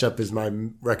SEC matchup, is my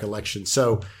recollection.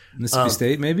 So Mississippi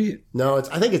State, maybe. No,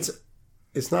 I think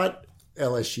it's not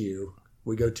LSU.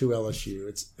 We go to LSU.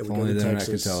 We go to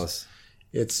Texas. Could tell us.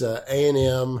 It's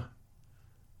A&M.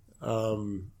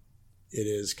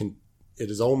 It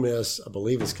is Ole Miss. I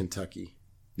believe it's Kentucky.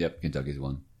 Yep, Kentucky's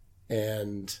one.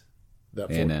 And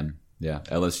that A&M. Yeah,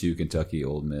 LSU, Kentucky,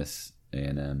 Ole Miss,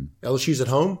 A&M. LSU's at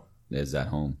home? Is at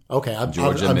home. Okay.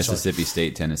 Georgia, I'm Mississippi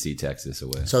State, Tennessee, Texas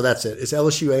away. So that's it. It's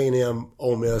LSU, A&M,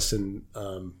 Ole Miss, and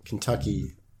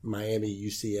Kentucky, Miami,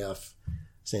 UCF,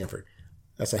 Stanford.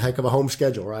 That's a heck of a home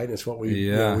schedule, right? And it's what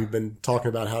we've been talking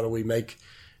about. How do we make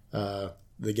the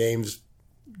games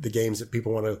that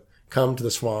people want to come to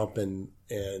the Swamp and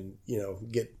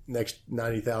get next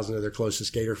 90,000 of their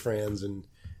closest Gator friends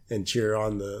and cheer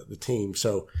on the team.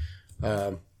 So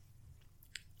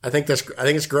I think it's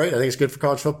great. I think it's good for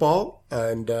college football,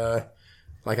 and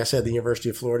like I said, the University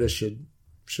of Florida should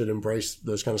embrace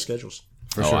those kind of schedules.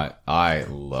 For sure. I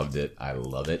loved it. I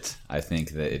love it. I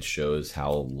think that it shows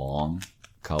how long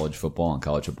college football and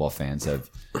college football fans have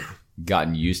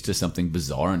gotten used to something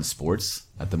bizarre in sports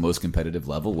at the most competitive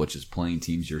level, which is playing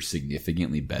teams you're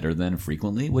significantly better than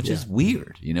frequently, which is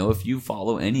weird. If you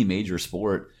follow any major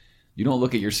sport, you don't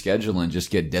look at your schedule and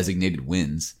just get designated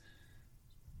wins.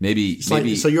 Maybe.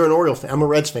 So you're an Orioles fan. I'm a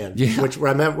Reds fan. Yeah. We're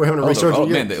having a research. Oh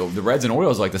man, the Reds and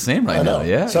Orioles are like the same right now.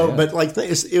 Yeah. So, yeah. But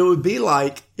it would be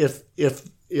like if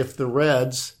the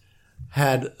Reds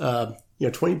had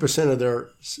 20% of their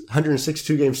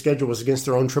 162 game schedule was against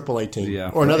their own AAA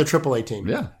team or another AAA team.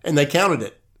 Yeah. And they counted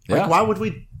it. Yeah. Why would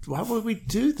we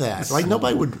do that?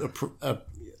 Nobody would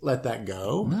let that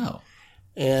go. No.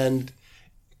 And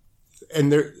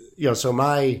there, so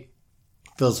my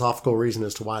philosophical reason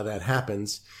as to why that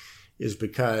happens is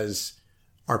because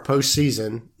our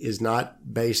postseason is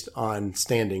not based on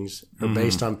standings or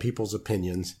based on people's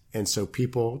opinions. And so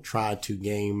people try to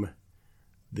game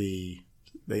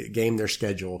their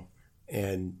schedule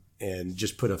and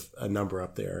just put a number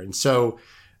up there. And so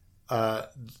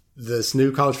this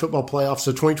new college football playoff,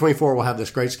 so 2024 will have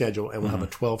this great schedule, and we'll have a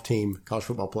 12-team college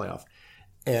football playoff.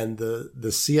 And the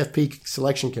CFP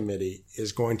selection committee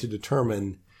is going to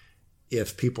determine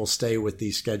if people stay with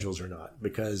these schedules or not.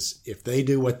 Because if they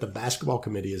do what the basketball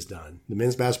committee has done, the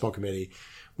men's basketball committee,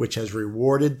 which has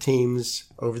rewarded teams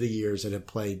over the years that have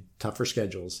played tougher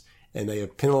schedules, and they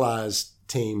have penalized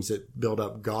teams that build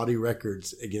up gaudy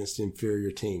records against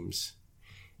inferior teams.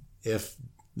 If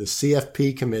the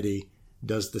CFP committee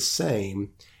does the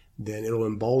same, then it'll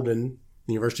embolden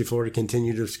the University of Florida to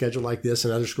continue to schedule like this,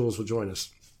 and other schools will join us.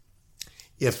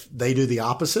 If they do the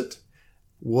opposite,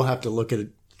 we'll have to look at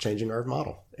changing our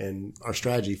model and our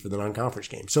strategy for the non-conference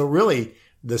game. So really,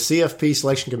 the CFP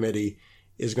selection committee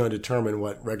is going to determine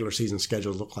what regular season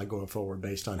schedules look like going forward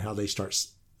based on how they start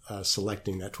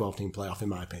selecting that 12-team playoff, in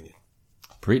my opinion.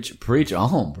 Preach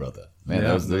on, brother. Man,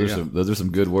 those are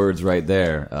some good words right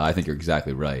there. I think you're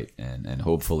exactly right. And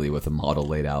hopefully with a model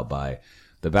laid out by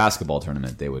the basketball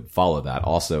tournament, they would follow that.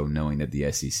 Also knowing that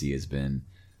the SEC has been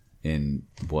in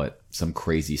some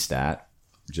crazy stat,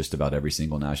 just about every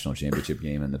single national championship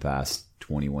game in the past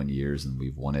 21 years. And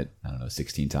we've won it,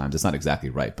 16 times. It's not exactly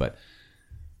right,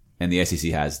 and the SEC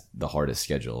has the hardest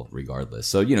schedule regardless.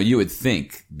 So, you would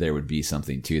think there would be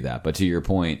something to that. But to your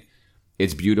point,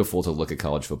 it's beautiful to look at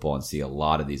college football and see a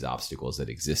lot of these obstacles that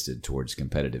existed towards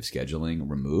competitive scheduling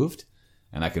removed.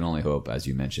 And I can only hope, as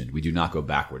you mentioned, we do not go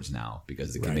backwards now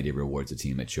because the committee rewards a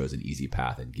team that chose an easy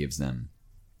path and gives them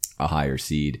a higher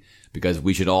seed, because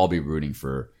we should all be rooting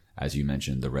for, as you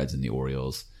mentioned, the Reds and the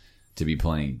Orioles to be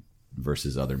playing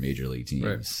versus other major league teams.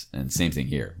 Right. And same thing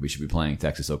here. We should be playing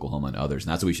Texas, Oklahoma, and others.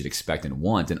 And that's what we should expect and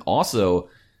want. And also,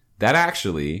 that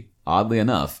actually, oddly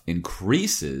enough,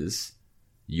 increases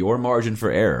your margin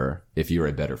for error if you're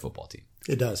a better football team.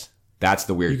 It does. That's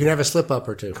the weird You can have a slip up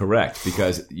or two. Correct.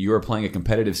 Because you are playing a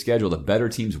competitive schedule. The better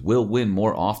teams will win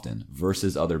more often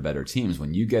versus other better teams.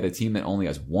 When you get a team that only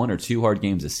has 1 or 2 hard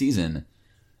games a season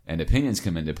and opinions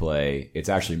come into play, it's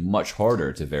actually much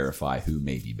harder to verify who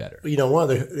may be better. You know,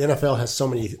 the NFL has so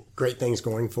many great things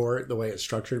going for it, the way it's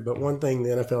structured. But one thing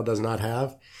the NFL does not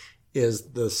have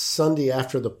is the Sunday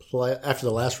after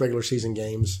the last regular season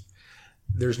games,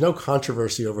 there's no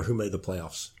controversy over who made the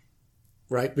playoffs,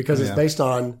 right? Because it's based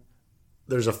on,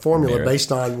 there's a formula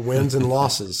based on wins and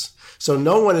losses. So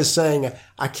no one is saying,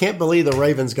 I can't believe the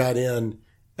Ravens got in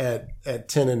at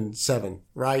 10-7,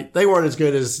 right? They weren't as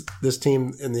good as this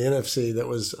team in the NFC that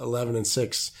was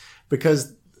 11-6,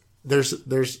 because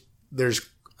there's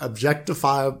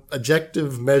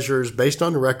objective measures based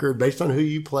on the record, based on who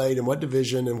you played and what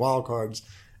division and wild cards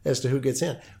as to who gets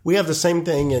in. We have the same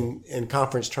thing in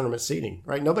conference tournament seeding,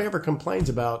 right? Nobody ever complains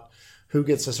about who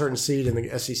gets a certain seed in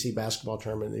the SEC basketball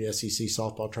tournament, the SEC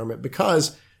softball tournament,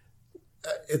 because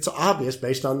it's obvious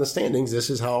based on the standings, this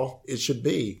is how it should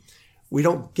be. We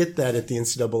don't get that at the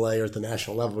NCAA or at the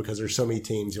national level because there's so many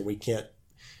teams and we can't.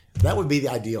 That would be the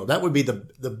ideal. That would be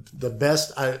the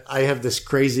best. I have this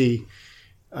crazy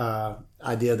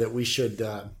idea that we should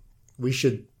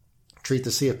treat the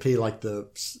CFP like the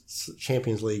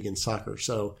Champions League in soccer.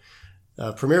 So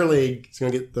Premier League is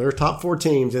going to get their top 4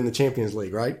 teams in the Champions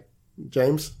League, right,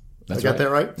 James? That's I got that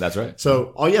right? That's right.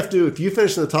 So all you have to do, if you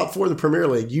finish in the top 4 of the Premier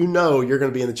League, you know you're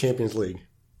going to be in the Champions League,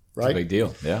 right? It's a big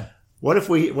deal, yeah. What if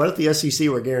the SEC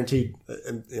were guaranteed,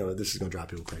 and this is going to drive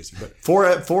people crazy, but four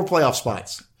playoff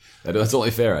spots? That's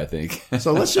only fair, I think.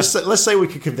 So let's say we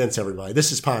could convince everybody.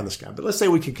 This is pie in the sky, but let's say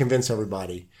we could convince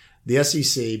everybody the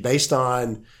SEC, based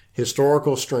on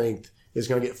historical strength, is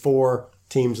going to get 4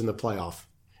 teams in the playoff,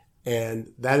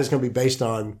 and that is going to be based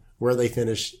on where they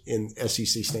finish in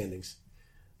SEC standings.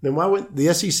 Then why would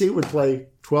the SEC would play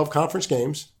 12 conference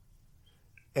games,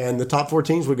 and the top 4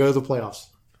 teams would go to the playoffs?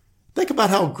 Think about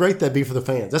how great that'd be for the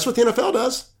fans. That's what the NFL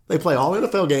does. They play all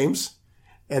NFL games,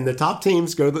 and the top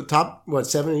teams go to the top,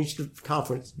 7 in each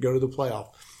conference, go to the playoff.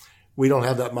 We don't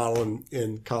have that model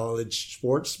in college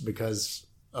sports because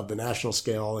of the national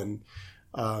scale, and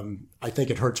I think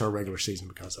it hurts our regular season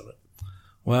because of it.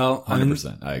 Well,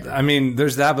 100%. I agree. I mean,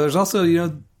 there's that, but there's also,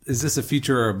 is this a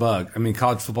feature or a bug? I mean,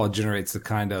 college football generates the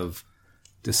kind of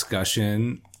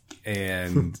discussion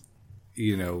and,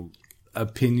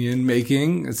 opinion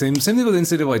making. Same thing with the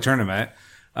NCAA tournament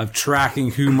of tracking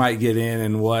who might get in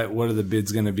and what are the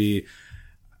bids going to be.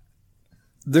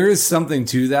 There is something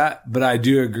to that, but I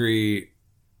do agree.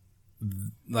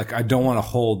 Like, I don't want to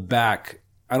hold back.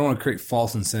 I don't want to create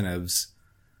false incentives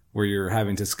where you're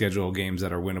having to schedule games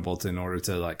that are winnable in order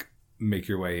to make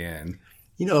your way in.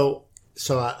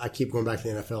 So I keep going back to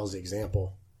the NFL as the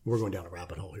example. We're going down a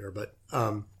rabbit hole here, but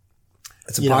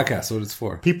it's a podcast. That's what it's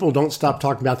for. People don't stop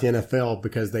talking about the NFL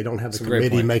because they don't have the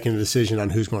committee making a decision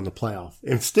on who's going to the playoff.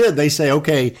 Instead, they say,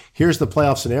 okay, here's the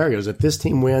playoff scenarios. If this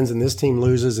team wins and this team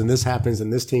loses and this happens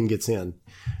and this team gets in.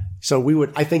 So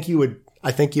I think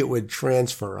it would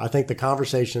transfer. I think the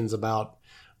conversations about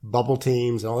bubble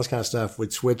teams and all this kind of stuff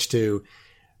would switch to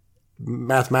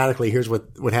mathematically, here's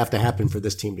what would have to happen for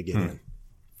this team to get in.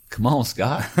 Come on,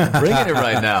 Scott. Bringing it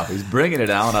right now. He's bringing it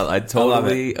out. I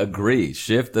totally agree.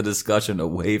 Shift the discussion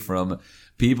away from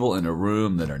people in a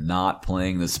room that are not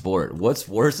playing the sport. What's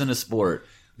worse in a sport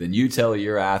than you tell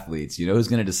your athletes, who's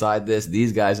going to decide this?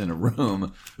 These guys in a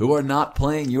room who are not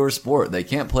playing your sport. They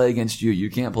can't play against you. You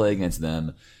can't play against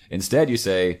them. Instead, you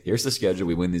say, here's the schedule.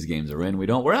 We win these games. We're in. We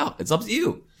don't. We're out. It's up to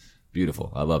you.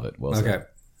 Beautiful. I love it. Well said. Okay.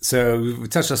 So we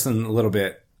touched on this a little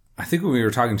bit. I think when we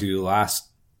were talking to you last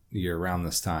year around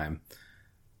this time,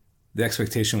 the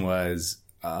expectation was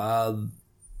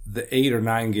the 8 or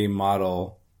 9 game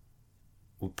model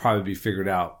will probably be figured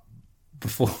out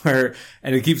before,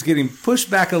 and it keeps getting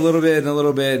pushed back a little bit.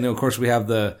 And of course we have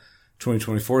the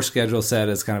 2024 schedule set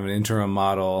as kind of an interim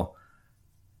model.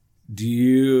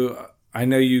 I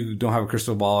know you don't have a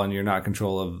crystal ball and you're not in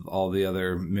control of all the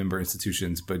other member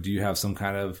institutions, but do you have some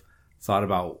kind of thought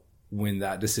about when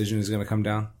that decision is going to come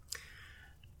down?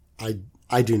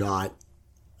 I do not,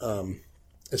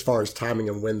 as far as timing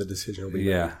and when the decision will be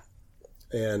made.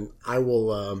 And I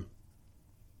will.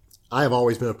 I have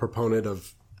always been a proponent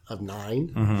of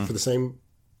 9 for the same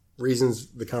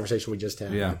reasons the conversation we just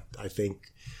had. Yeah. I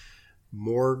think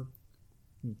more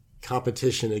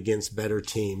competition against better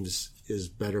teams is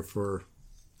better for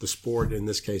the sport, in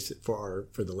this case for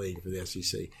the league, for the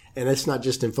SEC. And it's not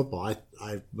just in football.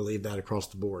 I believe that across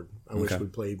the board. I wish we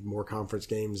played more conference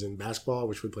games in basketball. I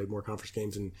wish we played more conference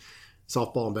games in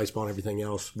softball and baseball and everything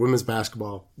else, women's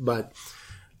basketball. But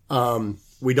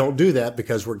we don't do that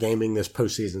because we're gaming this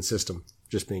postseason system,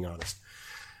 just being honest.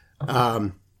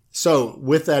 So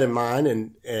with that in mind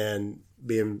and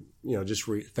being, just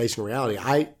facing reality,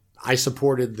 I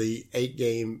supported the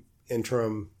 8-game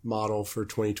interim model for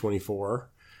 2024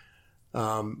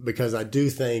 because I do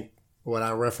think what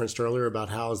I referenced earlier about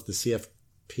how is the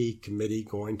CFP committee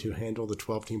going to handle the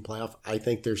 12-team playoff, I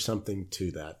think there's something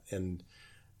to that. And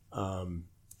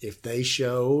if they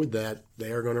show that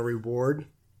they are going to reward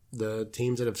the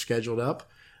teams that have scheduled up,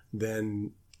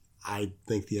 then I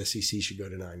think the SEC should go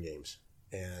to 9 games.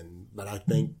 But I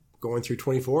think going through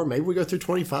 24, maybe we go through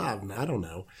 25. I don't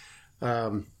know.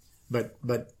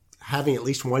 But having at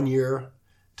least 1 year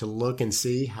to look and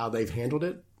see how they've handled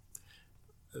it,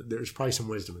 there's probably some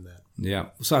wisdom in that.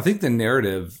 Yeah. So I think the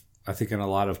narrative, in a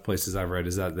lot of places I've read,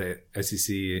 is that the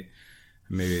SEC,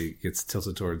 maybe it gets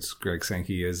tilted towards Greg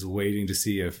Sankey, is waiting to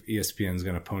see if ESPN is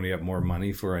going to pony up more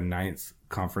money for a 9th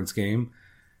conference game.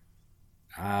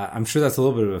 I'm sure that's a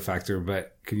little bit of a factor,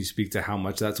 but can you speak to how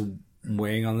much that's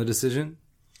weighing on the decision?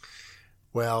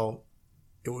 Well,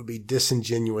 it would be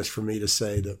disingenuous for me to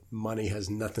say that money has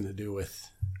nothing to do with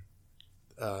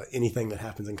anything that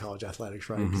happens in college athletics,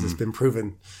 right? Because it's been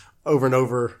proven over and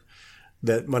over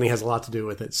that money has a lot to do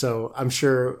with it. So I'm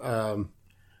sure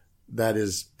that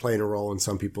is playing a role in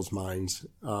some people's minds.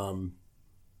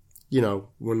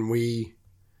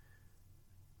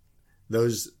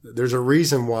 There's a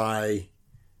reason why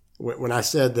when I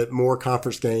said that more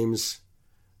conference games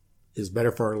is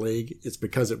better for our league, it's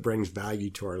because it brings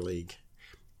value to our league.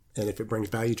 And if it brings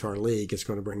value to our league, it's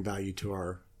going to bring value to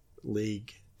our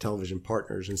league television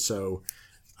partners. And so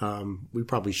we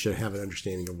probably should have an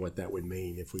understanding of what that would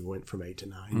mean if we went from 8 to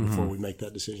 9 before we make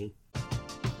that decision.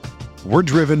 We're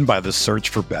driven by the search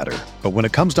for better. But when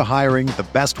it comes to hiring, the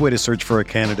best way to search for a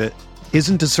candidate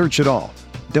isn't to search at all.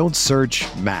 Don't search,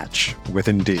 match with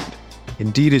Indeed.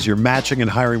 Indeed is your matching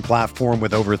and hiring platform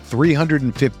with over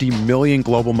 350 million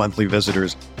global monthly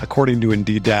visitors, according to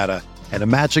Indeed data, and a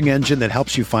matching engine that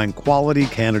helps you find quality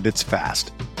candidates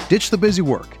fast. Ditch the busy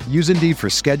work. Use Indeed for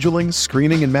scheduling,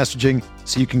 screening, and messaging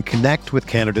so you can connect with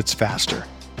candidates faster.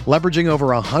 Leveraging over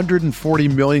 140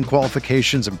 million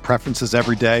qualifications and preferences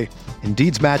every day,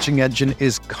 Indeed's matching engine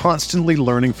is constantly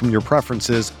learning from your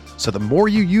preferences, so the more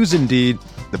you use Indeed,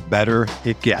 the better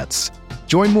it gets.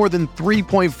 Join more than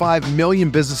 3.5 million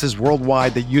businesses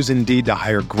worldwide that use Indeed to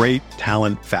hire great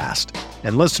talent fast.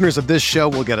 And listeners of this show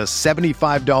will get a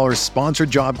 $75 sponsored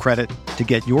job credit to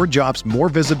get your jobs more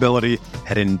visibility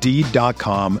at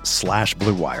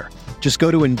Indeed.com/Blue Wire. Just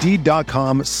go to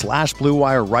Indeed.com/Blue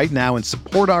Wire right now and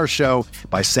support our show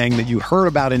by saying that you heard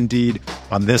about Indeed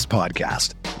on this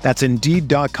podcast. That's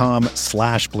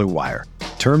Indeed.com/Blue Wire.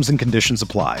 Terms and conditions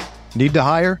apply. Need to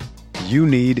hire? You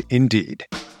need Indeed.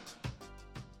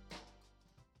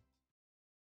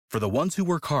 For the ones who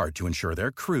work hard to ensure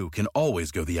their crew can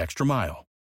always go the extra mile,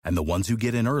 and the ones who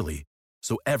get in early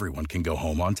so everyone can go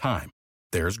home on time,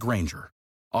 there's Grainger,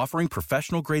 offering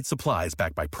professional-grade supplies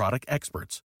backed by product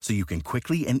experts so you can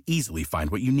quickly and easily find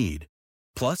what you need.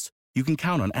 Plus, you can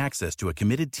count on access to a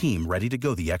committed team ready to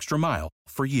go the extra mile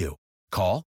for you.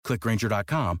 Call, click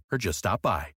Grainger.com, or just stop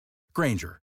by.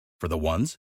 Grainger, for the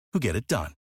ones who get it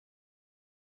done.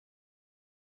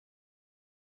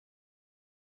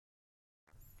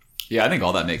 Yeah, I think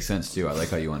all that makes sense, too. I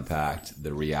like how you unpacked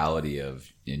the reality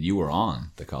of, and you were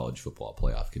on the college football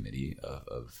playoff committee,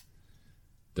 of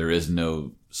there is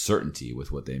no certainty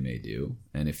with what they may do.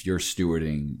 And if you're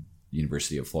stewarding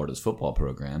University of Florida's football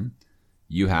program,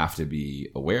 you have to be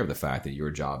aware of the fact that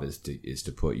your job is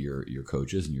to put your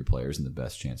coaches and your players in the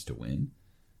best chance to win.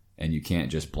 And you can't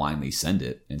just blindly send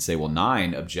it and say, well,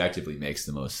 9 objectively makes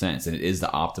the most sense. And it is the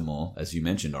optimal, as you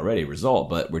mentioned already, result.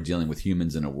 But we're dealing with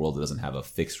humans in a world that doesn't have a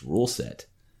fixed rule set.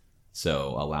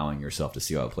 So allowing yourself to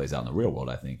see how it plays out in the real world,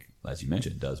 I think, as you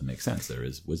mentioned, does make sense. There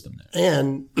is wisdom there.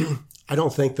 And I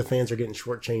don't think the fans are getting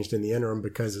shortchanged in the interim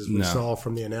because, as we saw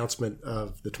from the announcement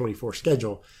of the 24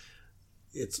 schedule,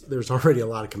 there's already a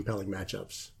lot of compelling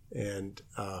matchups. And,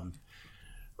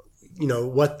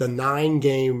 what the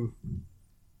 9-game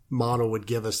model would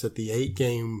give us that the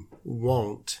 8-game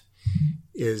won't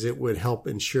is it would help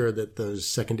ensure that those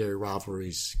secondary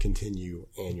rivalries continue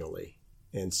annually.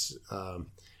 And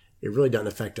it really doesn't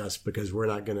affect us because we're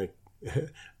not going to.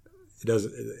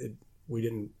 We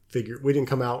didn't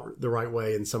come out the right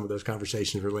way in some of those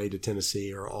conversations related to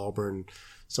Tennessee or Auburn,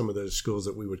 some of those schools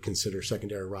that we would consider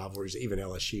secondary rivalries, even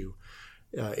LSU,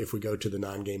 if we go to the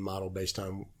 9-game model based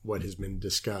on what has been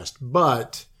discussed.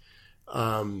 But,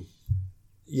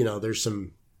 there's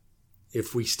some,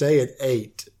 if we stay at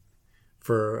 8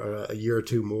 for a year or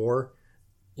two more,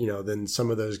 then some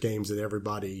of those games that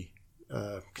everybody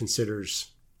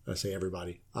considers, I say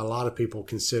everybody, a lot of people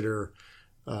consider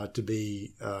to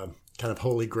be kind of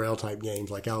holy grail type games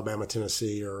like Alabama,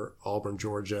 Tennessee, or Auburn,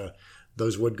 Georgia,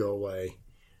 those would go away.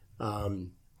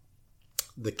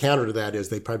 The counter to that is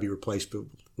they'd probably be replaced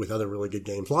with other really good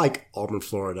games like Auburn,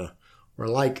 Florida, or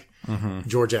like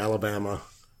Georgia, Alabama,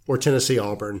 or Tennessee,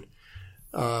 Auburn,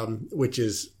 which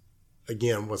is,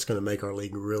 again, what's going to make our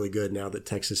league really good now that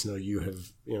Texas and OU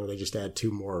have, they just add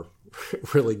 2 more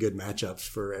really good matchups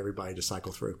for everybody to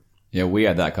cycle through. Yeah, we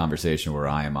had that conversation where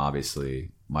I am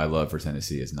obviously, my love for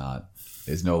Tennessee is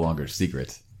no longer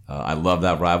secret. I love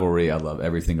that rivalry. I love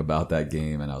everything about that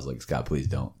game. And I was like, Scott, please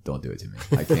don't do it to me.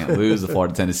 I can't lose the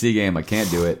Florida-Tennessee game. I can't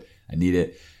do it. I need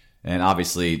it. And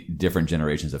obviously, different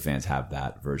generations of fans have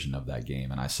that version of that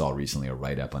game. And I saw recently a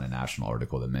write-up on a national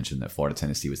article that mentioned that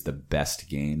Florida-Tennessee was the best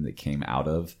game that came out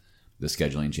of the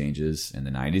scheduling changes in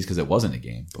the 90s because it wasn't a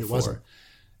game before. It wasn't.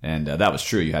 And that was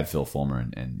true. You had Phil Fulmer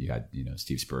and you had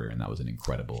Steve Spurrier, and that was an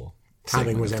incredible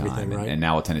timing was everything, right? And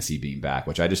now with Tennessee being back,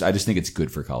 which I just think it's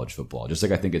good for college football. Just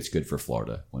like I think it's good for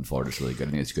Florida when Florida's really good.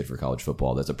 I think it's good for college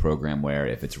football. That's a program where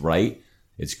if it's right,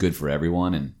 it's good for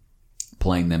everyone, and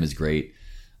playing them is great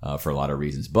for a lot of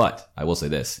reasons. But I will say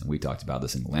this, and we talked about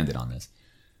this and landed on this.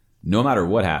 No matter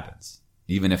what happens,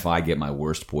 even if I get my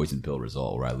worst poison pill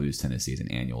result where I lose Tennessee as an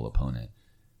annual opponent,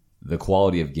 the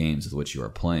quality of games with which you are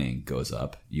playing goes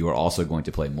up. You are also going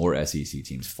to play more SEC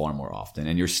teams far more often,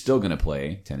 and you're still going to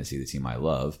play Tennessee, the team I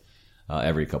love,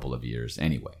 every couple of years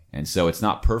anyway. And so it's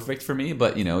not perfect for me,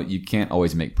 but you can't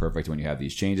always make perfect when you have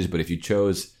these changes. But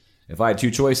if I had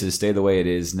 2 choices, stay the way it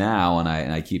is now, and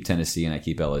I keep Tennessee and I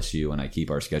keep LSU and I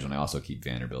keep our schedule, and I also keep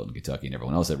Vanderbilt and Kentucky and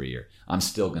everyone else every year, I'm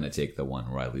still going to take the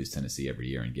one where I lose Tennessee every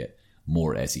year and get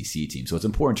more SEC teams. So it's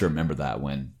important to remember that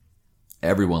when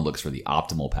everyone looks for the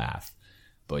optimal path,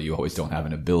 but you always don't have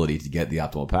an ability to get the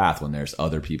optimal path when there's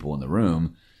other people in the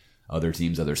room, other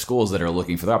teams, other schools that are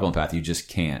looking for the optimal path. You just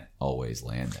can't always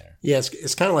land there. Yeah,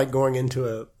 it's kind of like going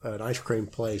into an ice cream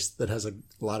place that has a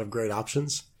lot of great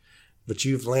options, but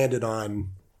you've landed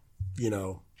on,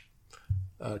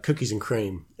 cookies and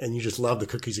cream, and you just love the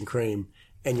cookies and cream,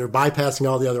 and you're bypassing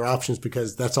all the other options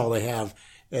because that's all they have.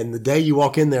 And the day you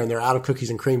walk in there and they're out of cookies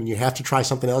and cream and you have to try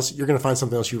something else, you're going to find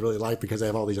something else you really like because they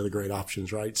have all these other great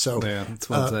options, right? So yeah, that's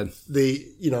well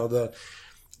said.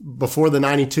 Before the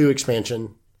 92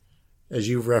 expansion, as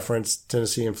you've referenced,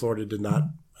 Tennessee and Florida did not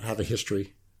have a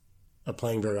history of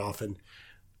playing very often,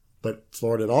 but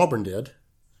Florida and Auburn did.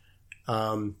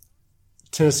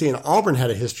 Tennessee and Auburn had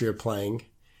a history of playing,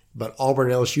 but Auburn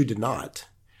and LSU did not.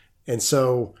 And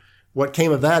so what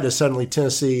came of that is suddenly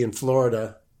Tennessee and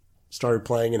Florida started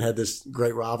playing and had this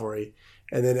great rivalry.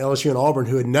 And then LSU and Auburn,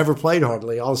 who had never played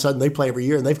hardly, all of a sudden they play every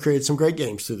year, and they've created some great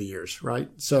games through the years, right?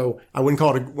 So I wouldn't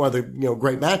call it one of the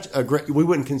great match. We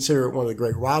wouldn't consider it one of the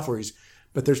great rivalries,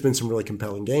 but there's been some really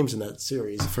compelling games in that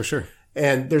series for sure.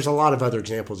 And there's a lot of other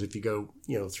examples if you go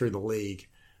through the league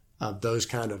of those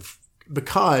kind of,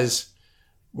 because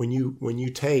when you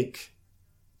take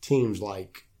teams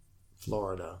like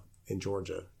Florida and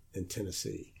Georgia and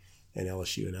Tennessee and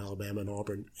LSU and Alabama and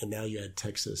Auburn, and now you add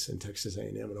Texas and Texas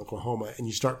A&M and Oklahoma, and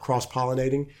you start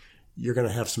cross-pollinating, you're going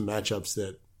to have some matchups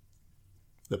that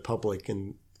the public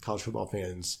and college football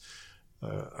fans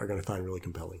are going to find really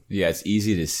compelling. Yeah, it's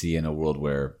easy to see in a world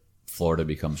where Florida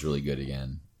becomes really good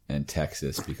again and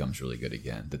Texas becomes really good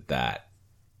again, that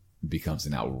becomes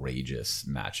an outrageous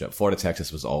matchup.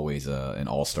 Florida-Texas was always an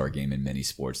all-star game in many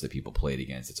sports that people played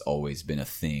against. It's always been a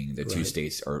thing. The two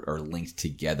states are linked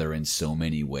together in so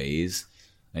many ways.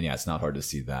 And yeah, it's not hard to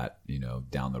see that,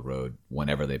 down the road,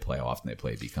 whenever they play, how often they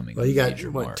play, becoming a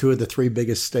major mark. 2 of the 3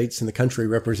 biggest states in the country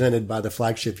represented by the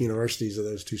flagship universities of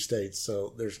those 2 states.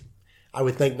 So I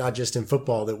would think not just in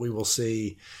football that we will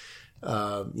see,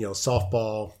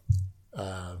 softball,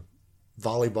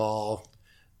 volleyball,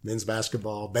 men's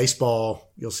basketball,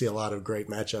 baseball. You'll see a lot of great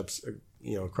matchups,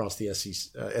 across the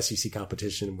SEC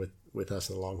competition with us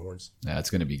and the Longhorns. Yeah, it's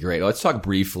going to be great. Let's talk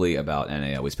briefly about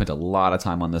NAL. We spent a lot of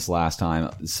time on this last time.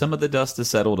 Some of the dust has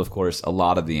settled, of course. A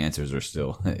lot of the answers are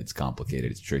still, it's complicated,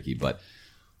 it's tricky, but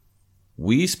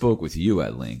we spoke with you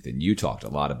at length, and you talked a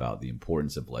lot about the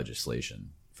importance of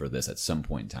legislation for this at some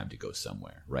point in time to go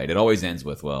somewhere, right? It always ends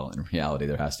with, well, in reality,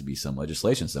 there has to be some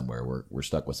legislation somewhere. We're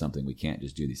stuck with something. We can't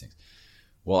just do these things.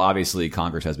 Well, obviously,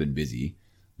 Congress has been busy.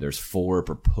 There's 4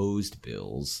 proposed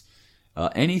bills.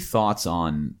 Any thoughts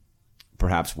on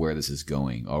perhaps where this is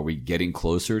going? Are we getting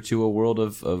closer to a world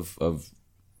of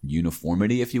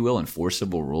uniformity, if you will,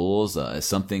 enforceable rules,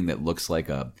 something that looks like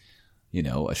a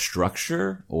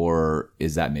structure, or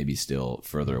is that maybe still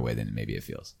further away than maybe it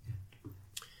feels?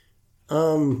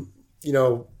 I'm in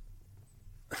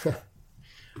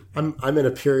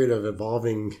a period of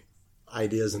evolving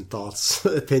ideas and thoughts,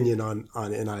 opinion on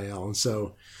NIL. And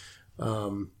so,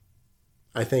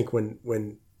 I think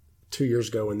when 2 years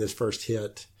ago, when this first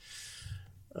hit,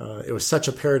 it was such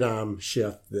a paradigm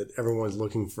shift that everyone's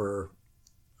looking for.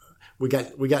 We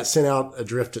got sent out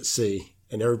adrift at sea,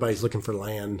 and everybody's looking for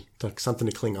land, something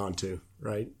to cling on to,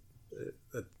 right?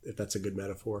 If that's a good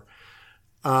metaphor.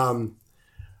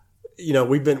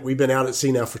 We've been out at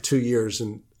sea now for 2 years,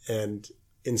 and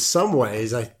in some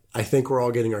ways, I think we're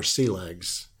all getting our sea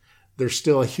legs. There's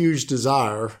still a huge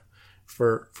desire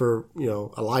for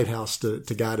a lighthouse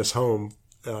to guide us home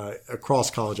across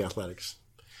college athletics.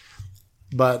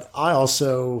 But I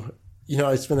also,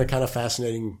 it's been a kind of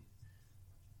fascinating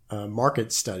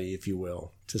market study, if you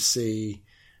will, to see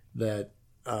that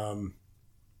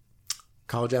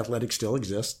college athletics still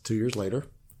exists 2 years later.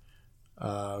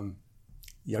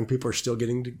 Young people are still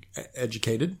getting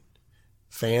educated.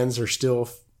 Fans are still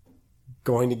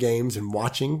going to games and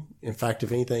watching. In fact,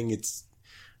 if anything,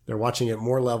 they're watching at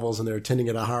more levels and they're attending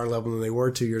at a higher level than they were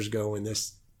 2 years ago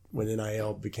when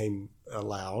NIL became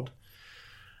allowed.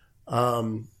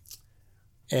 And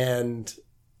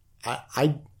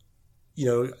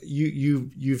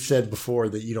you've said before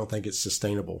that you don't think it's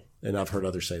sustainable, and I've heard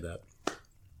others say that.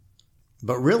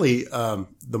 But really,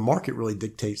 the market really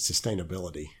dictates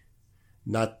sustainability,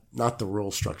 not the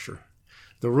rule structure.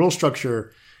 The rule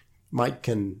structure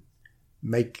can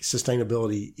make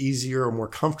sustainability easier or more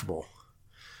comfortable,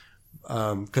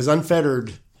 because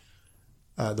unfettered,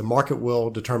 the market will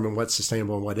determine what's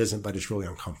sustainable and what isn't, but it's really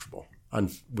uncomfortable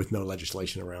with no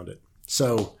legislation around it.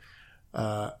 So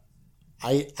I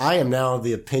am now of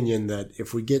the opinion that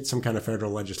if we get some kind of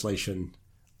federal legislation,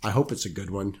 I hope it's a good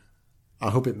one. I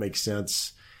hope it makes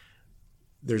sense.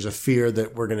 There's a fear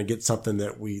that we're going to get something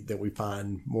that we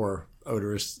find more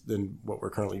odorous than what we're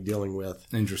currently dealing with.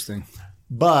 Interesting.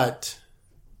 But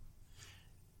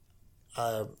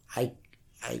from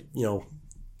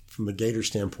a Gator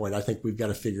standpoint, I think we've got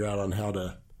to figure out on how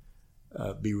to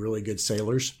be really good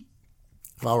sailors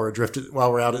while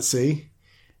we're out at sea,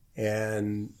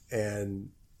 and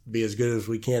be as good as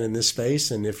we can in this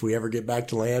space. And if we ever get back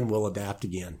to land, we'll adapt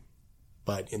again.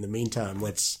 But in the meantime,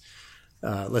 let's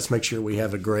make sure we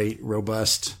have a great,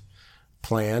 robust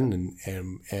plan,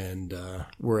 and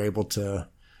we're able to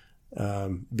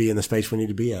be in the space we need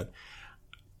to be at.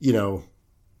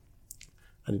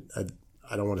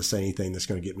 I don't want to say anything that's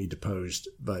going to get me deposed,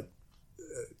 but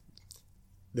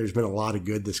there's been a lot of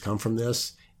good that's come from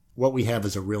this. What we have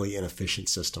is a really inefficient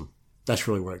system. That's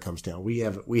really where it comes down. We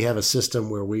have a system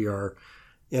where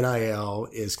NIL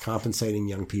is compensating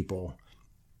young people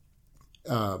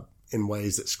in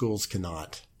ways that schools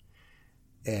cannot.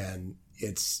 And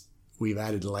we've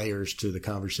added layers to the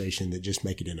conversation that just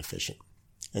make it inefficient.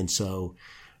 And so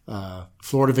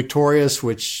Florida Victorious,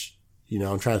 which,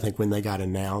 I'm trying to think when they got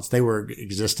announced. They were in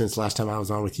existence last time I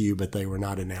was on with you, but they were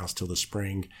not announced till the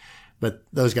spring. But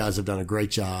those guys have done a great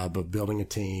job of building a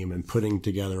team and putting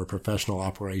together a professional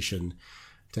operation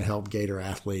to help Gator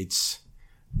athletes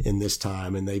in this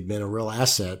time. And they've been a real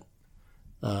asset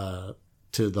to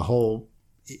the whole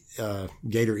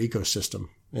Gator ecosystem.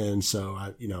 And so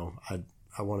I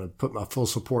want to put my full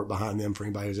support behind them for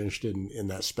anybody who's interested in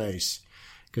that space,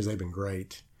 because they've been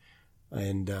great.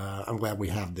 And I'm glad we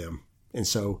have them. And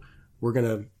so we're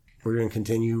gonna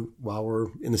continue while we're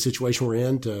in the situation we're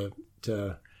in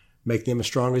to make them as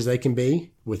strong as they can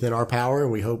be within our power.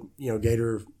 And we hope,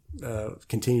 Gator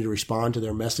continue to respond to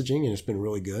their messaging, and it's been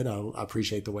really good. I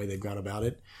appreciate the way they've gone about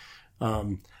it.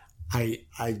 I'm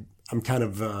kind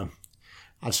of,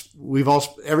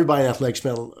 everybody in athletics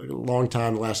spent a long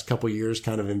time the last couple of years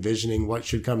kind of envisioning what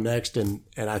should come next. And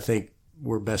I think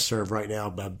we're best served right now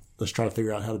by let's try to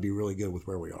figure out how to be really good with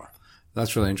where we are.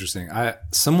 That's really interesting.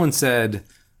 Someone said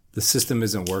the system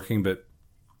isn't working, but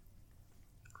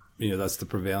that's the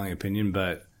prevailing opinion,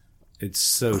 but it's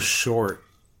so short.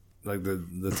 Like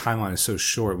the timeline is so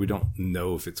short. We don't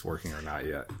know if it's working or not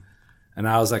yet. And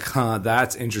I was like,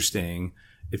 that's interesting.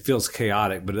 It feels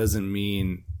chaotic, but it doesn't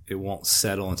mean it won't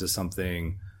settle into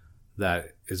something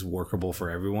that is workable for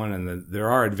everyone. And there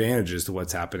are advantages to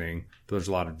what's happening, but there's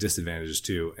a lot of disadvantages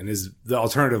too. And is the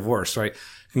alternative worse, right?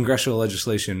 Congressional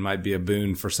legislation might be a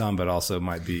boon for some, but also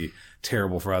might be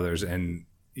terrible for others. And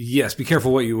yes, be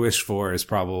careful what you wish for is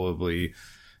probably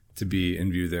to be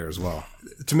in view there as well.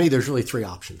 To me, there's really three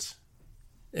options.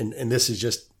 And this is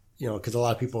just, because a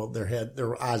lot of people,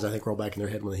 their eyes, I think, roll back in their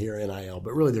head when they hear NIL.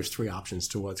 But really, there's three options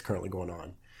to what's currently going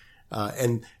on.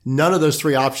 And none of those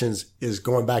three options is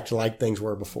going back to like things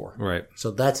were before. Right.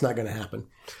 So that's not going to happen.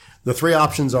 The three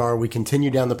options are we continue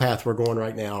down the path we're going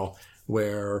right now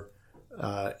where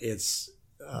there's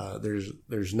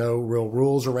no real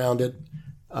rules around it.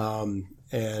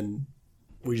 And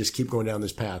we just keep going down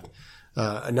this path.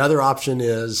 Another option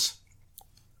is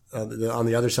on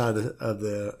the other side of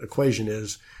the equation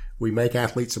is we make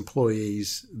athletes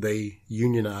employees, they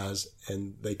unionize,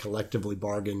 and they collectively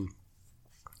bargain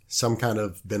some kind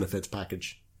of benefits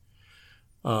package.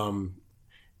 And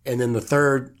then the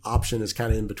third option is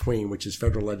kind of in between, which is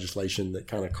federal legislation that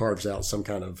kind of carves out some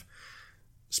kind of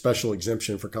special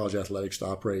exemption for college athletics to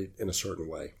operate in a certain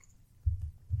way.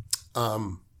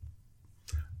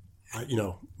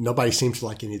 Nobody seems to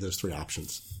like any of those three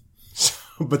options.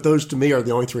 But those to me are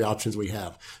the only three options we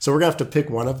have. So we're going to have to pick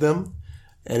one of them.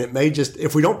 And it may just,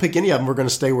 if we don't pick any of them, we're going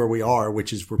to stay where we are,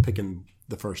 which is we're picking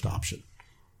the first option.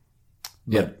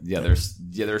 But,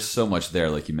 There's so much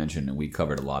there, like you mentioned, and we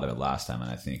covered a lot of it last time.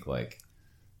 And I think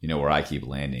where I keep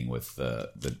landing with the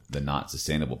not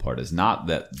sustainable part is not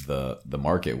that the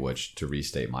market, which to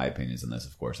restate my opinions on this,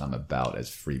 of course, I'm about as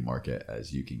free market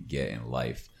as you can get in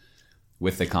life,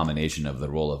 with the combination of the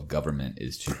role of government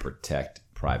is to protect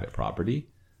private property.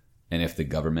 And if the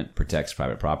government protects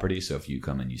private property, so if you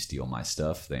come and you steal my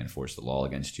stuff, they enforce the law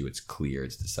against you, it's clear,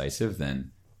 it's decisive,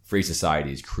 then free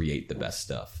societies create the best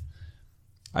stuff.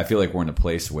 I feel like we're in a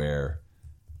place where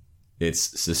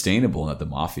it's sustainable and that the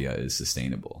mafia is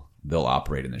sustainable. They'll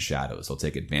operate in the shadows. They'll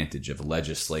take advantage of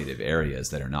legislative areas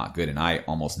that are not good. And I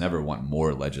almost never want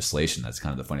more legislation. That's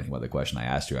kind of the funny thing about the question I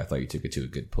asked you. I thought you took it to a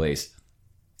good place.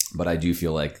 But I do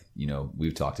feel like,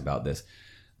 we've talked about this.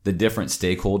 The different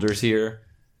stakeholders here,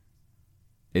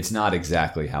 it's not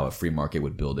exactly how a free market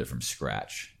would build it from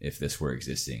scratch if this were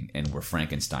existing and we're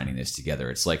Frankensteining this together.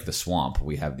 It's like the swamp.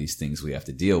 We have these things we have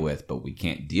to deal with, but we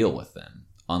can't deal with them.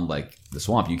 Unlike the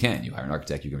swamp, you can. You hire an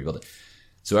architect, you can rebuild it.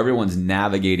 So everyone's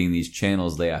navigating these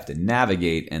channels they have to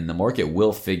navigate, and the market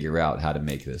will figure out how to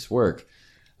make this work.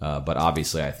 But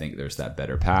obviously, I think there's that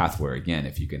better path where, again,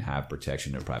 if you can have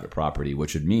protection of private property,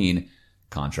 which would mean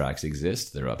contracts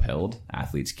exist, they're upheld,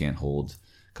 athletes can't hold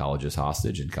colleges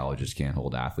hostage, and colleges can't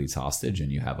hold athletes hostage,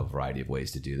 and you have a variety of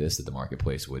ways to do this that the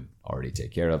marketplace would already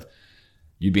take care of,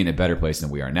 you'd be in a better place than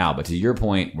we are now. But to your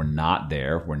point, we're not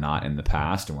there. We're not in the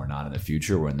past, and we're not in the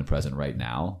future. We're in the present right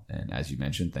now. And as you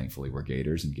mentioned, thankfully, we're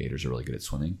Gators, and Gators are really good at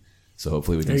swimming. So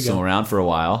hopefully we can swim around for a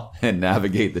while and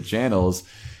navigate the channels.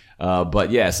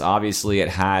 But yes, obviously it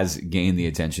has gained the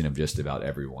attention of just about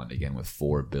everyone, again, with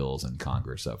 4 bills in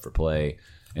Congress up for play.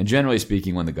 And generally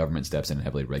speaking, when the government steps in and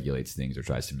heavily regulates things or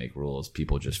tries to make rules,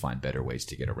 people just find better ways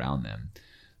to get around them.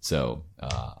 So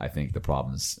I think the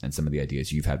problems and some of the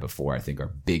ideas you've had before, I think, are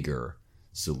bigger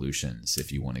solutions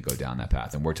if you want to go down that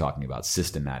path. And we're talking about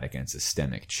systematic and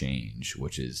systemic change,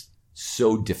 which is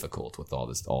so difficult with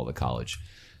all the college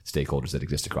stakeholders that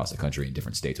exist across the country in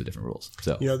different states with different rules.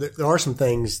 So there are some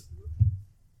things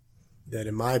that,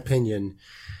 in my opinion,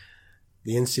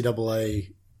 the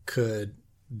NCAA could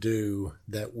do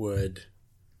that would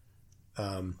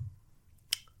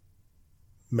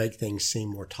make things seem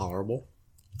more tolerable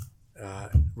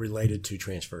related to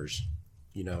transfers.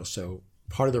 So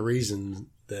part of the reason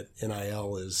that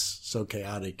NIL is so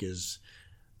chaotic is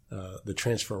the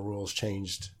transfer rules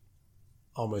changed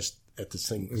almost at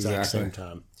the exact same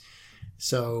time.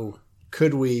 So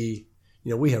could we,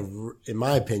 we have, in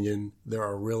my opinion, there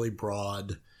are really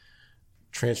broad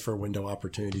transfer window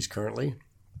opportunities currently.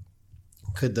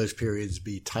 Could those periods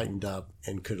be tightened up,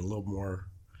 and could a little more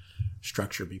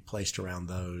structure be placed around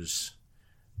those?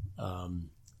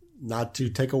 Not to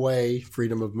take away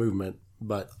freedom of movement,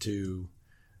 but to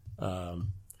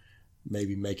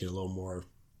maybe make it a little more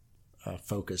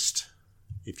focused,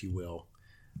 if you will.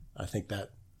 I think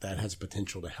that has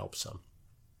potential to help some.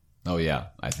 Oh yeah,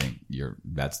 I think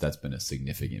that's been a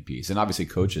significant piece, and obviously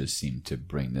coaches seem to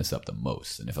bring this up the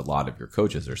most. And if a lot of your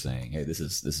coaches are saying, "Hey, this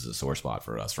is a sore spot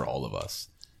for us, for all of us,"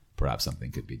 perhaps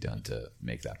something could be done to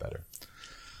make that better.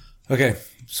 Okay,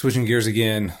 switching gears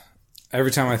again.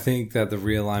 Every time I think that the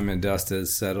realignment dust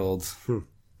has settled,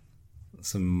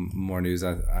 some more news.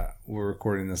 We're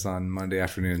recording this on Monday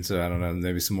afternoon, so I don't know.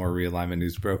 Maybe some more realignment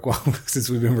news broke since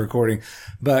we've been recording.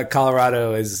 But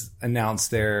Colorado has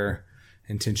announced their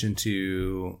intention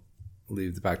to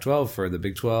leave the Pac-12 for the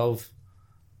Big 12.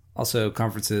 Also,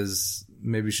 conferences,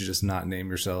 maybe you should just not name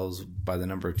yourselves by the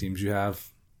number of teams you have.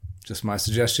 Just my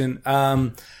suggestion.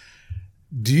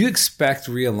 Do you expect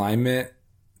realignment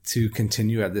to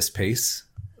continue at this pace?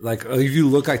 Like, if you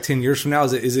look like 10 years from now,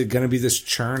 is it going to be this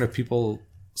churn of people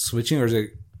switching, or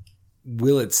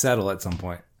will it settle at some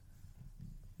point?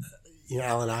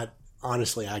 Alan, I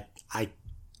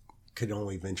could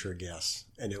only venture a guess,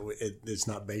 and it's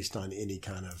not based on any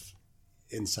kind of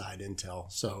inside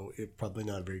intel, so it's probably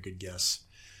not a very good guess.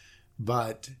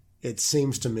 But it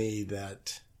seems to me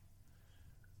that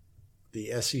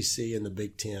the SEC and the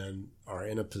Big Ten are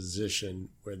in a position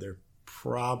where they're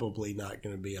probably not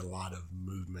going to be a lot of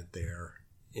movement there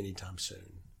anytime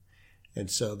soon.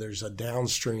 And so there's a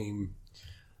downstream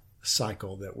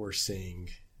cycle that we're seeing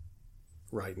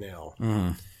right now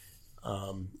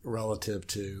relative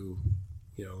to,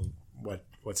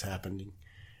 what's happening.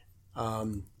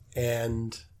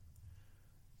 And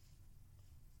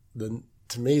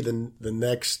to me, the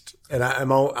next, and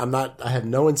I have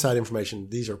no inside information.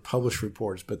 These are published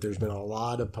reports, but there's been a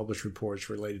lot of published reports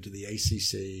related to the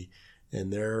ACC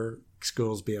and their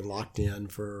schools being locked in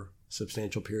for a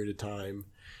substantial period of time.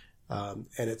 And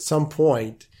at some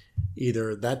point,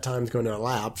 either that time's going to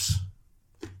elapse,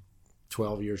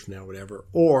 12 years from now, whatever,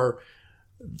 or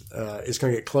it's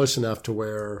going to get close enough to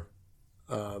where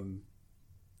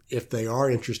if they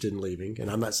are interested in leaving, and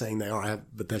I'm not saying they are,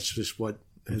 but that's just what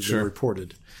has been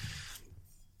reported.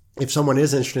 If someone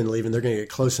is interested in leaving, they're going to get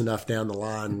close enough down the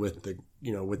line with the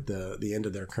end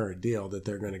of their current deal that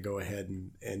they're going to go ahead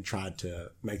and try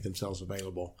to make themselves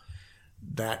available.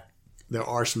 That there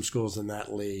are some schools in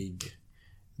that league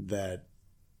that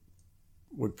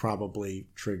would probably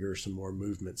trigger some more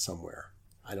movement somewhere.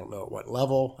 I don't know at what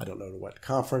level. I don't know to what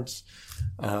conference.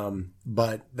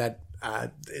 But that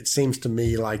it seems to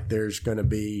me like there's going to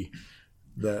be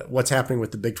what's happening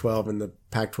with the Big 12 and the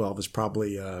Pac-12 is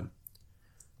probably the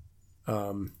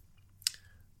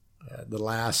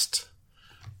last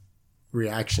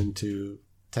reaction to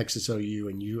Texas OU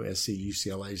and USC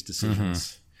UCLA's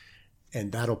decisions.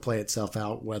 And that'll play itself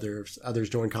out, whether others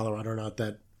join Colorado or not,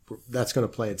 that's going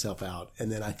to play itself out.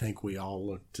 And then I think we all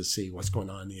look to see what's going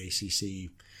on in the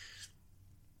ACC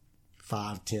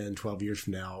 5, 10, 12 years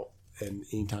from now and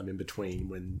anytime in between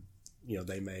when,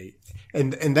 they may,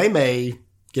 and they may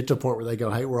get to a point where they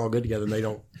go, hey, we're all good together,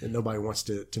 and nobody wants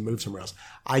to move somewhere else.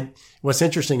 What's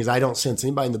interesting is I don't sense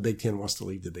anybody in the Big Ten wants to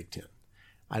leave the Big Ten.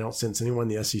 I don't sense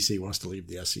anyone in the SEC wants to leave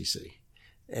the SEC.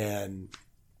 And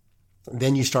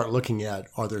then you start looking at,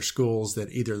 are there schools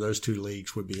that either of those two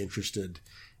leagues would be interested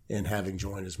in having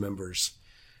joined as members?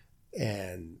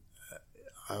 And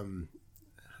I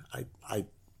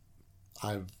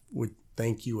would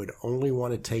think you would only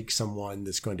want to take someone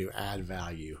that's going to add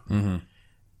value. And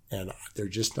there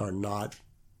just are not,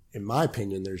 in my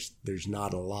opinion, there's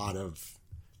not a lot of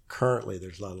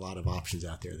options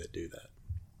out there that do that.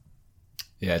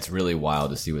 Yeah, it's really wild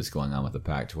to see what's going on with the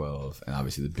Pac-12 and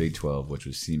obviously the Big 12, which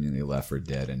was seemingly left for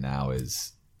dead and now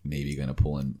is maybe going to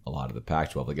pull in a lot of the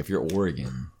Pac-12. Like if you're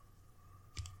Oregon,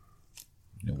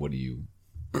 what are you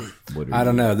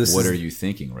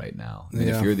thinking right now? I mean,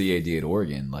 if you're the AD at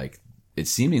Oregon, like it's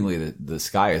seemingly the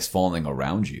sky is falling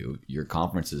around you. Your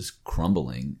conference is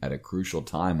crumbling at a crucial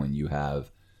time when you have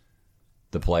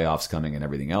the playoffs coming and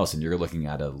everything else, and you're looking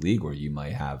at a league where you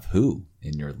might have who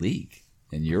in your league?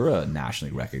 And you're a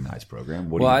nationally recognized program.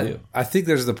 What do you do? I think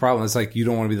there's the problem. It's like you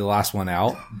don't want to be the last one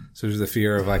out. So there's the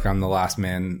fear of like I'm the last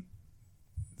man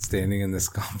standing in this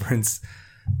conference.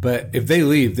 But if they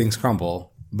leave, things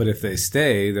crumble. But if they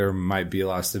stay, there might be a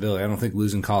lot of stability. I don't think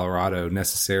losing Colorado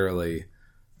necessarily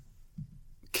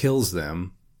kills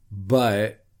them.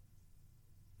 But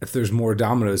if there's more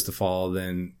dominoes to fall,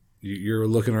 then you're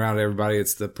looking around at everybody.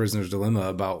 It's the prisoner's dilemma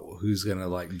about who's going to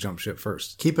like jump ship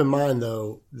first. Keep in mind,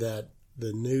 though, that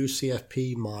the new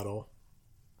CFP model,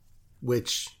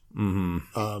 which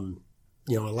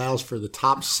allows for the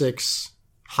top 6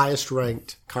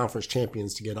 highest-ranked conference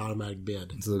champions to get automatic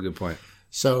bid. That's a good point.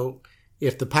 So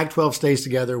if the Pac-12 stays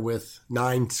together with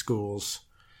 9 schools,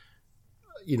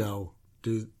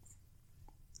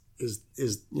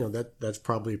 that's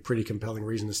probably a pretty compelling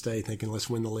reason to stay, thinking let's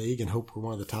win the league and hope we're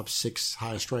one of the top 6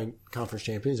 highest-ranked conference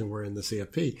champions and we're in the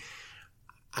CFP.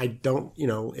 I don't,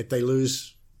 if they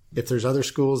lose. If there's other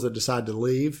schools that decide to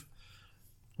leave,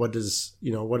 what is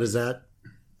that?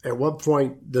 At what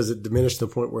point does it diminish to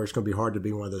the point where it's going to be hard to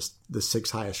be one of the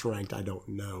 6 highest ranked? I don't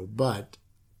know. But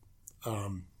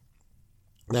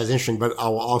That's interesting, but I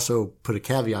will also put a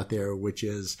caveat there, which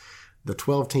is the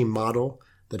 12-team model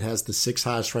that has the 6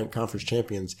 highest ranked conference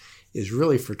champions is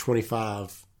really for 24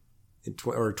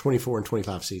 and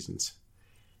 25 seasons.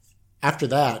 After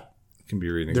that, It can be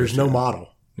renegotiated. there's no model.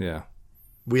 Yeah.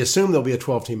 We assume there'll be a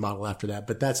 12-team model after that,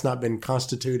 but that's not been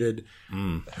constituted.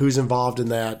 Who's involved in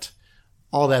that?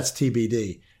 All that's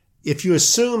TBD. If you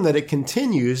assume that it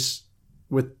continues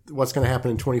with what's going to happen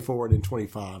in 24 and in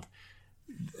 25,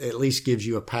 at least gives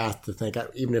you a path to think,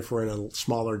 even if we're in a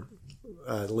smaller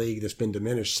league that's been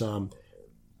diminished some,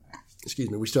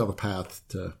 we still have a path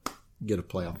to get a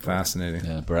playoff. Fascinating.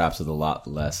 Yeah, perhaps with a lot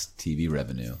less TV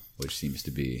revenue, which seems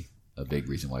to be a big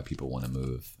reason why people want to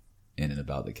move in and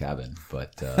about the cabin.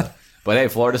 But hey,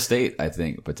 Florida State, I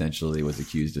think, potentially was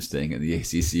accused of staying in the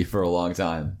ACC for a long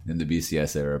time in the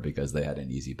BCS era because they had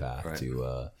an easy path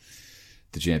to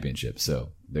the championship.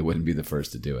 So they wouldn't be the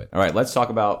first to do it. All right, let's talk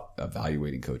about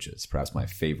evaluating coaches, perhaps my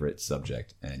favorite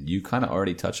subject. And you kind of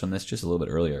already touched on this just a little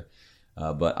bit earlier.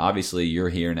 But obviously you're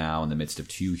here now in the midst of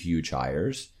 2 huge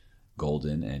hires,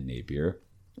 Golden and Napier.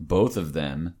 Both of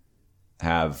them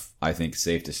have, I think,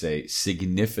 safe to say,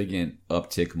 significant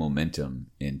uptick momentum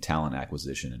in talent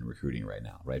acquisition and recruiting right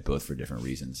now, right? Both for different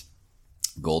reasons.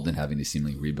 Golden having to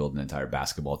seemingly rebuild an entire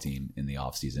basketball team in the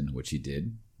offseason, which he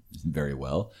did very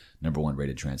well. Number 1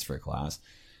 rated transfer class.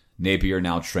 Napier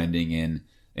now trending in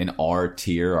our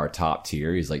tier, our top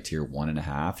tier. He's like tier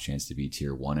 1.5, chance to be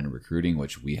tier 1 in recruiting,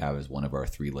 which we have as one of our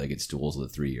 3-legged stools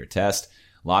of the 3-year test.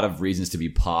 A lot of reasons to be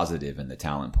positive in the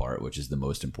talent part, which is the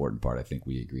most important part. I think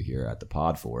we agree here at the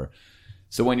pod for.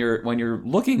 So when you're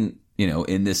looking,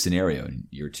 in this scenario in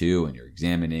year 2 and you're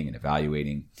examining and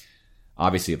evaluating,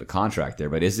 obviously you have a contract there,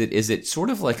 but is it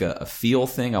sort of like a feel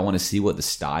thing? I want to see what the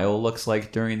style looks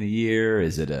like during the year.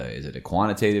 Is it a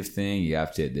quantitative thing? You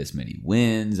have to hit this many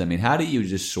wins. I mean, how do you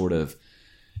just sort of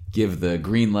give the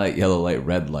green light, yellow light,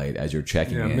 red light as you're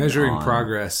checking in measuring on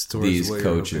progress towards these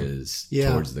coaches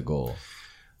towards the goal?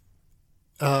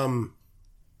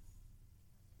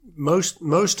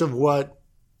 Most of what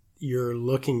you're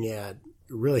looking at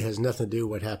really has nothing to do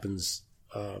with what happens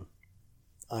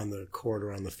on the court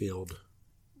or on the field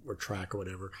or track or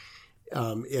whatever.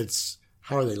 It's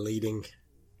how are they leading?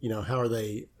 How are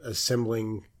they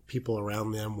assembling people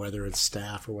around them, whether it's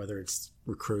staff or whether it's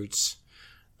recruits?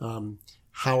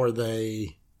 How are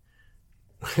they?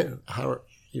 How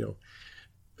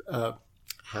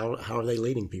are they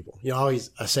leading people? I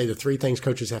say the 3 things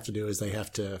coaches have to do is they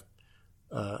have to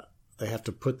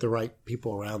put the right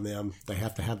people around them. They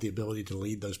have to have the ability to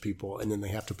lead those people, and then they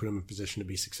have to put them in a position to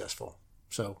be successful.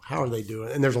 So how are they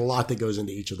doing? And there's a lot that goes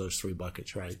into each of those 3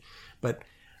 buckets, right? But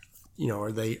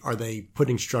are they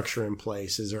putting structure in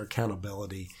place? Is there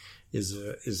accountability? Is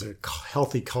a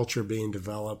healthy culture being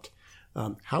developed?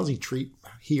 How does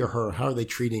he or her? How are they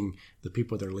treating the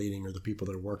people they're leading or the people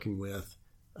they're working with?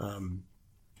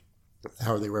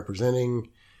 How are they representing?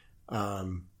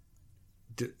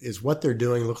 Is what they're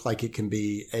doing look like it can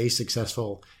be A,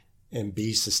 successful, and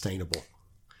B, sustainable?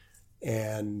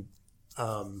 And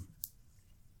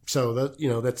so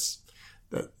that's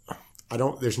that. I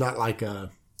don't have like an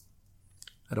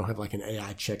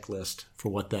AI checklist for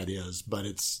what that is, but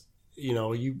it's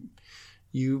you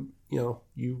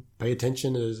pay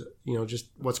attention to just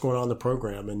what's going on in the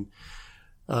program, and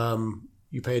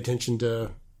you pay attention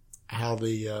to how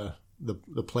the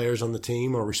players on the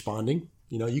team are responding.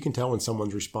 You can tell when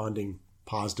someone's responding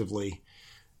positively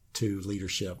to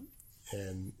leadership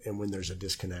and when there's a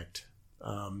disconnect.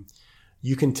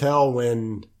 You can tell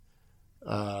when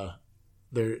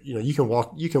you can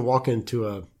walk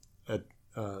into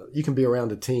you can be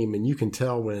around a team and you can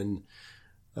tell when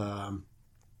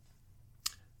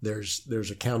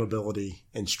there's accountability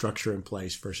and structure in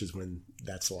place versus when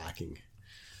that's lacking.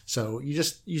 So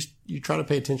you try to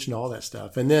pay attention to all that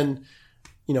stuff, and then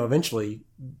eventually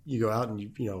you go out and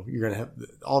you're going to have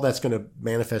all that's going to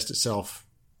manifest itself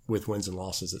with wins and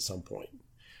losses at some point.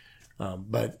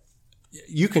 But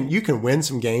you can win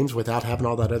some games without having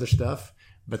all that other stuff,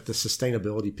 but the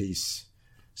sustainability piece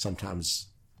sometimes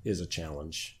is a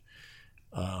challenge.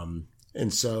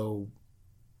 And so,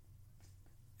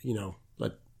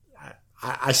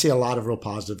 I see a lot of real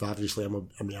positive. Obviously, I'm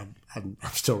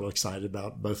still real excited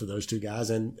about both of those 2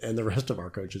 guys and the rest of our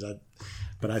coaches.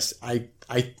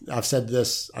 I've said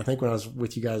this, I think when I was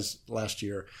with you guys last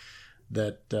year,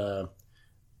 that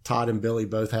Todd and Billy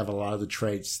both have a lot of the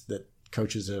traits that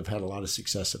coaches that have had a lot of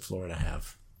success at Florida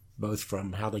have, both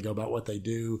from how they go about what they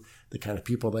do, the kind of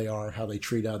people they are, how they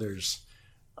treat others.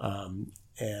 And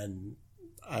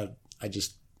I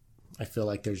feel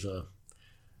like there's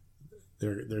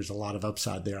there's a lot of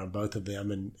upside there on both of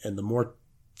them. And the more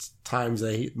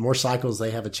cycles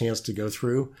they have a chance to go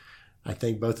through, I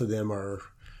think both of them are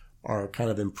kind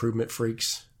of improvement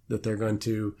freaks that they're going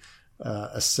to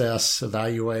assess,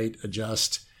 evaluate,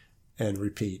 adjust, and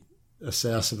repeat.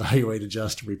 Assess, evaluate,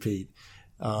 adjust, repeat.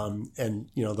 And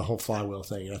the whole flywheel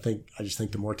thing. And I just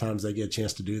think the more times they get a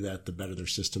chance to do that, the better their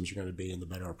systems are going to be and the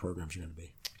better our programs are going to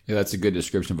be. Yeah, that's a good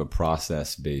description of a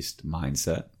process-based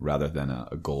mindset rather than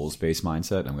a goals-based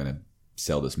mindset. I'm going to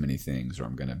sell this many things or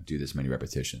I'm going to do this many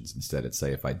repetitions. Instead, it's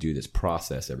say if I do this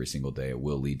process every single day, it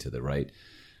will lead to the right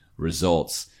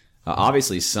results.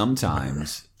 Obviously,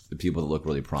 sometimes the people that look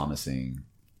really promising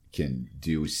can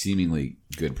do seemingly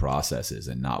good processes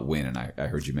and not win. And I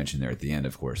heard you mention there at the end,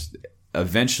 of course,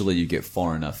 eventually you get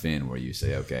far enough in where you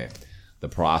say, okay, the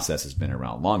process has been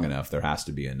around long enough. There has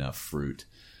to be enough fruit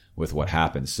with what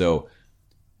happens. So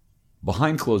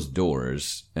behind closed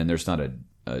doors, and there's not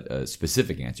a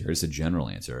specific answer, it's a general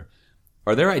answer.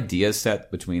 Are there ideas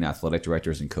set between athletic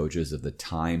directors and coaches of the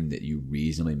time that you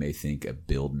reasonably may think a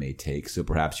build may take? So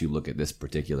perhaps you look at this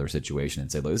particular situation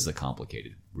and say, look, this is a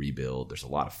complicated rebuild. There's a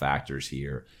lot of factors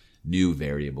here, new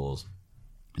variables.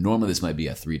 Normally this might be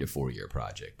a 3 to 4 year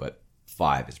project, but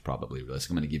 5 is probably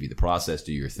realistic. I'm going to give you the process,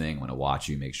 do your thing. I'm going to watch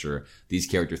you, make sure these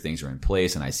character things are in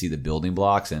place, and I see the building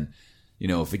blocks. And,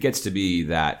 if it gets to be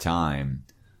that time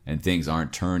and things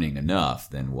aren't turning enough,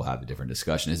 then we'll have a different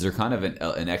discussion. Is there kind of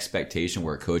an expectation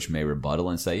where a coach may rebuttal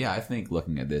and say, yeah, I think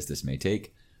looking at this may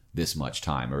take this much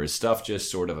time? Or is stuff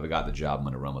just sort of, I got the job, I'm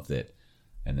going to run with it,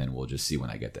 and then we'll just see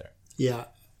when I get there? Yeah.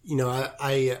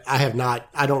 I have not,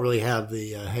 I don't really have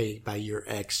the, hey, by year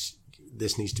X,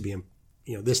 this needs to be,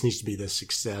 this needs to be the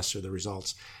success or the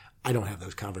results. I don't have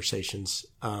those conversations.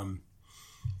 I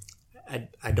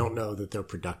don't know that they're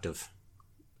productive.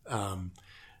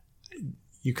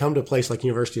 You come to a place like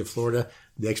University of Florida,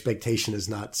 the expectation is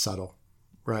not subtle,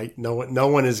 right? No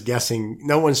one is guessing.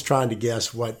 No one's trying to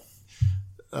guess what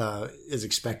is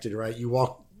expected, right? You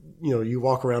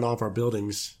walk around all of our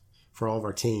buildings for all of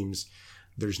our teams.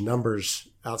 There's numbers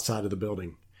outside of the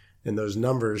building, and those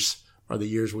numbers are the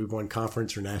years we've won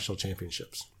conference or national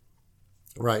championships,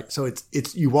 right? So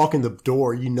it's you walk in the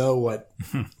door,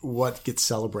 what gets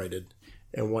celebrated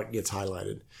and what gets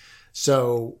highlighted.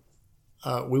 So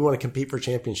we want to compete for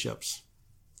championships,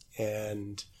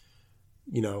 and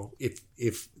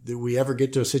if we ever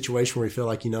get to a situation where we feel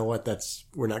like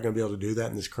we're not going to be able to do that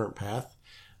in this current path,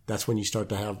 that's when you start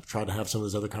to try to have some of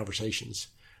those other conversations.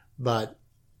 But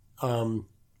I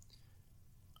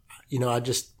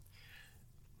just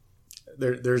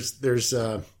there's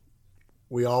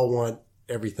we all want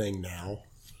everything now,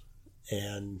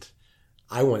 and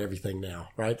I want everything now,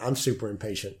 right? I'm super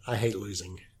impatient. I hate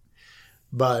losing,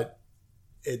 but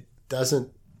it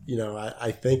doesn't,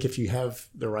 I think if you have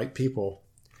the right people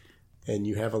and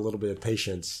you have a little bit of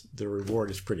patience, the reward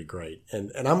is pretty great.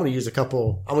 And I'm going to use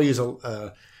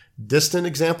a distant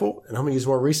example, and I'm going to use a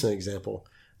more recent example.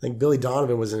 I think Billy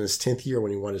Donovan was in his 10th year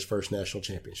when he won his first national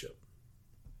championship.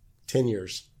 10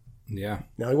 years. Yeah.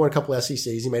 Now he won a couple of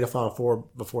SECs. He made a Final Four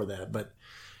before that, but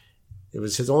it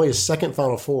was only his second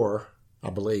Final Four, I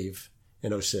believe,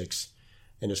 in 2006,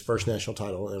 and his first national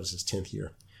title, and that was his 10th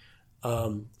year.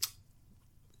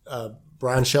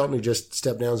 Brian Shelton, who just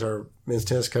stepped down as our men's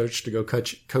tennis coach to go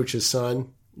coach his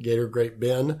son, Gator great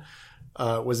Ben,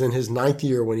 was in his 9th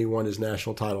year when he won his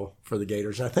national title for the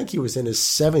Gators. And I think he was in his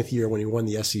 7th year when he won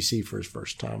the SEC for his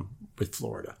first time with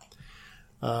Florida.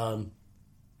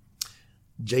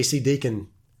 J.C. Deacon,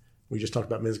 we just talked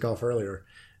about men's golf earlier.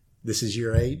 This is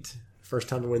year 8, first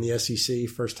time to win the SEC,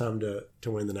 first time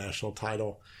to win the national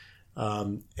title.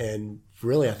 And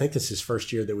really, I think this is his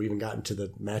first year that we even gotten to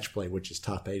the match play, which is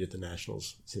top 8 at the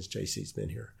Nationals since JC's been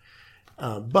here.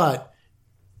 But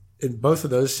in both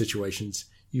of those situations,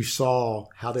 you saw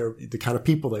how they're the kind of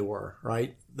people they were,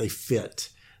 right? They fit.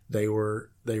 They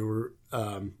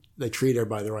treat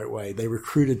everybody the right way. They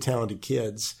recruited talented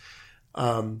kids.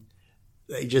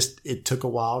 It took a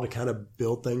while to kind of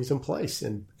build things in place.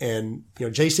 And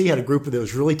JC had a group that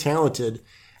was really talented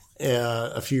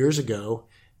a few years ago,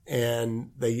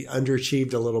 and they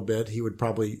underachieved a little bit, he would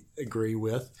probably agree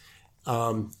with.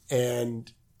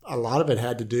 And a lot of it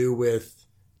had to do with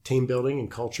team building and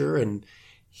culture. And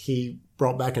he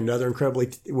brought back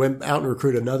went out and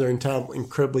recruited another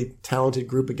incredibly talented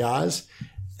group of guys.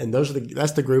 And that's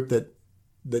the group that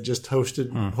just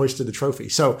hoisted the trophy.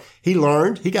 So he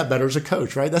learned, he got better as a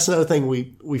coach, right? That's another thing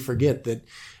we forget, that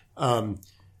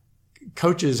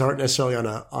coaches aren't necessarily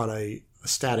on a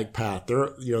static path.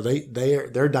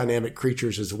 They're dynamic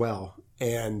creatures as well.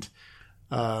 And,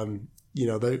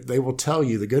 they will tell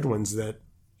you, the good ones, that,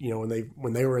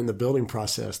 when they were in the building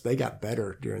process, they got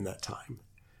better during that time.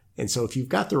 And so if you've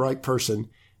got the right person,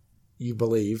 you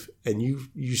believe, and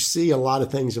you see a lot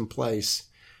of things in place,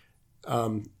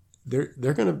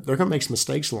 they're gonna make some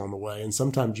mistakes along the way, and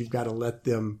sometimes you've got to let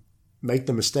them make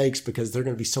the mistakes because they're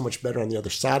going to be so much better on the other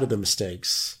side of the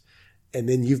mistakes. And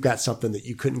then you've got something that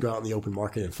you couldn't go out in the open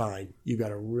market and find. You've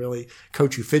got a really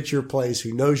coach who fits your place,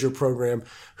 who knows your program,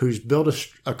 who's built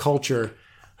a culture,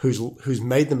 who's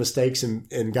made the mistakes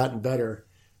and gotten better.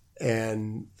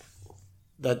 And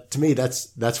that, to me,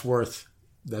 that's worth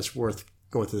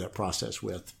going through that process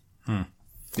with.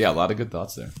 Yeah, a lot of good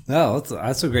thoughts there. No,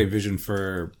 that's a great vision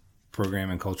for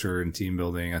program and culture and team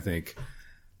building. I think,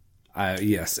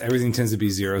 yes, everything tends to be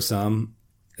zero sum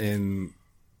in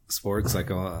sports. Like,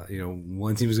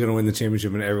 one team is going to win the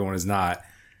championship and everyone is not.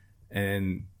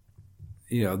 And,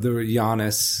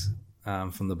 Giannis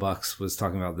from the Bucks was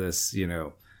talking about this,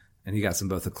 and he got some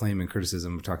both acclaim and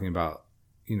criticism talking about,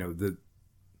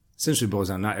 essentially boils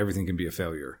down, not everything can be a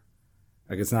failure.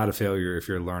 Like, it's not a failure if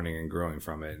you're learning and growing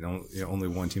from it. Only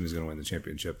one team is going to win the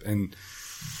championship. And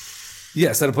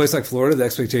yes, at a place like Florida, the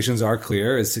expectations are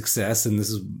clear as success.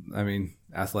 And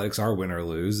athletics are win or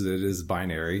lose. It is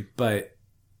binary. But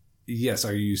yes,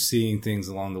 are you seeing things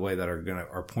along the way that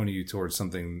are pointing you towards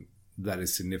something that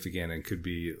is significant and could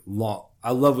be long?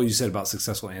 I love what you said about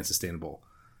successful and sustainable.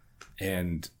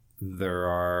 And there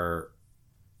are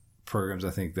programs, I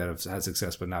think, that have had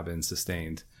success but not been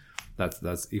sustained.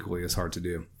 That's equally as hard to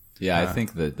do. Yeah, I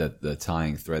think that the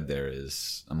tying thread there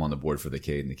is, I'm on the board for the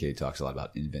Cade, and the Cade talks a lot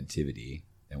about inventivity.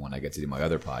 And when I get to do my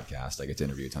other podcast, I get to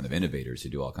interview a ton of innovators who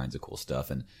do all kinds of cool stuff.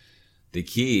 And the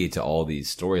key to all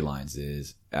these storylines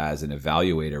is, as an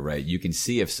evaluator, right, you can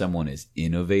see if someone is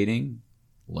innovating,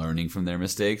 learning from their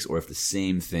mistakes, or if the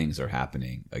same things are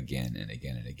happening again and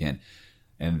again and again.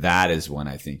 And that is when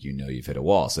I think you've hit a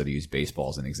wall. So to use baseball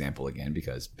as an example again,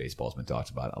 because baseball's been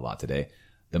talked about a lot today,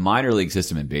 the minor league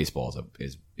system in baseball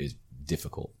is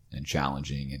difficult and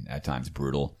challenging and at times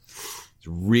brutal. It's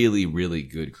really, really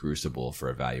good crucible for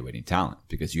evaluating talent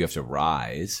because you have to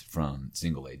rise from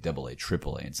single A, double A,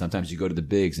 triple A. And sometimes you go to the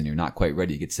bigs and you're not quite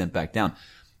ready. You get sent back down.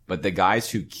 But the guys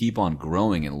who keep on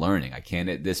growing and learning, I can't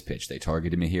hit this pitch. They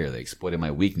targeted me here. They exploited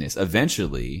my weakness.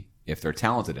 Eventually, if they're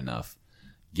talented enough,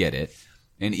 get it.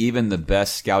 And even the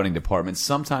best scouting departments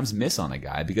sometimes miss on a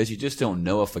guy because you just don't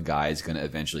know if a guy is going to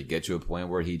eventually get to a point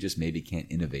where he just maybe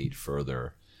can't innovate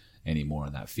further anymore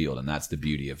in that field. And that's the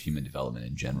beauty of human development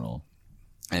in general.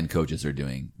 And coaches are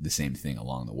doing the same thing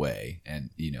along the way. And,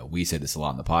 we say this a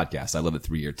lot in the podcast. I love a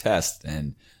 3-year test.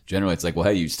 And generally it's like, well,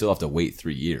 hey, you still have to wait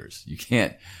 3 years. You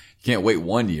can't wait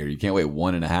 1 year. You can't wait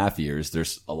 1.5 years.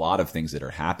 There's a lot of things that are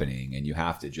happening and you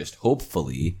have to just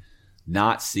hopefully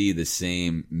not see the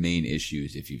same main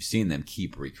issues if you've seen them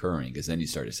keep recurring, because then you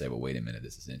start to say, well, wait a minute,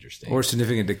 this is interesting. Or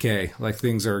significant decay, like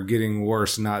things are getting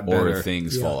worse, not better. Or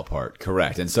things fall apart.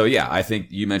 Correct. And so, yeah, I think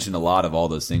you mentioned a lot of all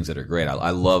those things that are great. I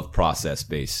love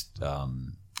process-based,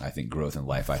 I think, growth in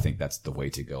life. I think that's the way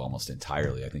to go almost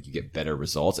entirely. I think you get better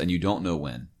results, and you don't know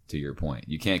when, to your point.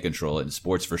 You can't control it. In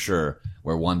sports, for sure,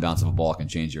 where one bounce of a ball can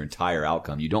change your entire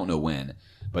outcome. You don't know when.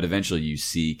 But eventually you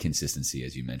see consistency,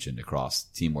 as you mentioned, across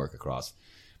teamwork, across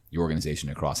your organization,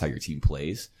 across how your team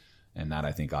plays. And that,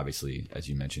 I think, obviously, as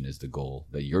you mentioned, is the goal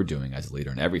that you're doing as a leader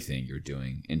in everything you're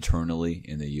doing internally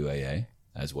in the UAA,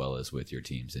 as well as with your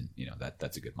teams. And,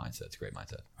 that's a good mindset. It's a great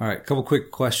mindset. All right. A couple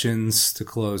quick questions to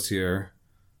close here.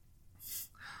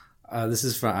 This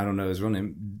is from, I don't know his real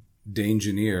name,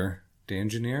 Dangineer.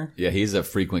 Yeah, he's a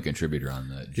frequent contributor on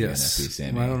the GNFP.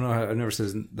 Sammy. Well, I don't know. I've never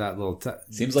said that little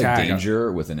seems like tag.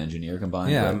 Danger with an engineer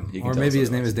combined. Yeah, or maybe his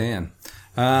name is Dan.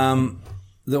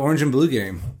 The orange and blue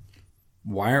game.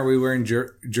 Why aren't we wearing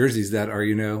jerseys that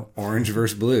are, orange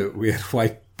versus blue? We had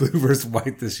blue versus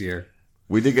white this year.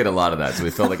 We did get a lot of that, so we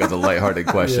felt like it was a lighthearted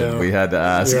question. Yeah. We had to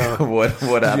ask what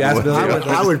happened.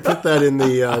 I would put that in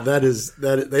the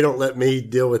that they don't let me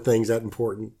deal with things that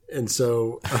important, and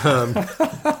so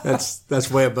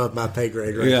that's way above my pay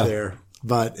grade right there.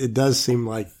 But it does seem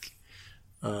like,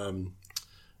 orange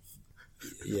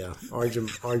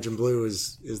and blue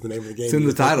is the name of the game. It's in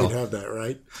the title. We'd have that,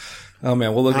 right? Oh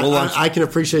man, we'll launch. I can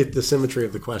appreciate the symmetry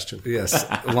of the question. Yes,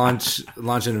 launch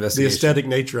an investigation. The aesthetic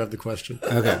nature of the question.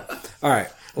 Okay, all right.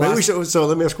 So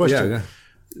let me ask a question.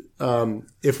 Yeah.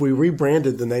 If we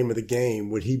rebranded the name of the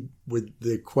game, would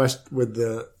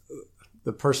the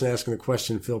person asking the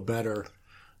question feel better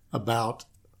about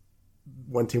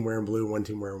one team wearing blue, one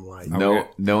team wearing white?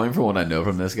 Knowing from what I know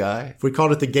from this guy, if we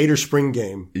called it the Gators Spring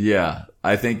Game,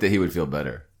 I think that he would feel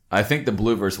better. I think the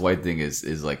blue versus white thing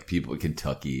is like people in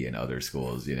Kentucky and other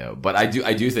schools, But I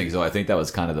do think so. I think that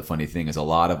was kind of the funny thing is a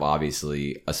lot of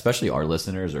obviously, especially our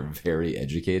listeners, are very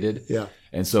educated. Yeah.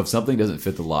 And so if something doesn't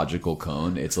fit the logical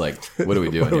cone, it's like, what are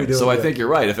we doing? What are we here? doing? So I think you're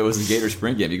right. If it was a Gator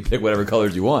spring game, you can pick whatever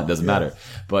colors you want. Doesn't matter.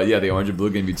 But yeah, the orange and blue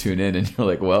game, you tune in and you're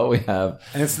like, well, we have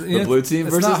the blue team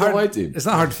versus the white team. It's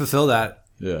not hard to fulfill that.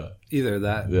 Yeah. Either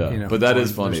that. Yeah. But that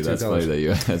is funny. That's funny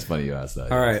you asked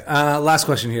that. All right. Last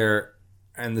question here.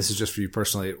 And this is just for you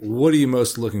personally. What are you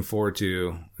most looking forward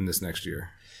to in this next year?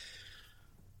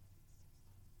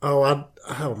 Oh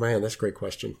man, that's a great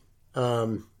question.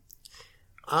 I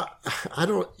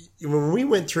don't. When we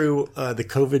went through the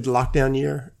COVID lockdown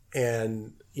year,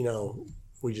 and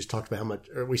we just talked about how much.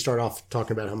 Or we started off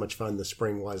talking about how much fun the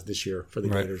spring was this year for the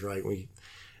Gators, right?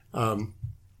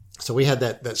 So we had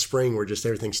that spring where just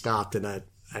everything stopped, and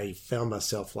I found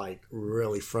myself like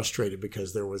really frustrated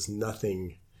because there was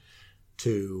nothing.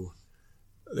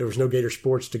 There was no Gator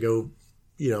sports to go,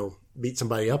 beat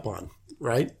somebody up on,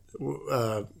 right?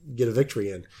 Get a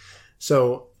victory in.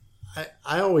 So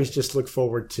I always just look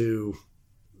forward to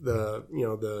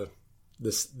the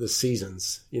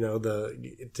seasons,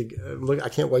 I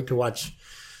can't wait to watch,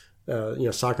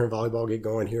 soccer and volleyball get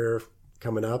going here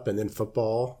coming up, and then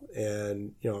football.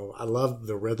 And, I love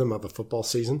the rhythm of a football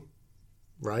season,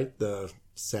 right? The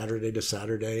Saturday to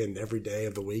Saturday and every day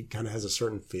of the week kind of has a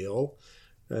certain feel.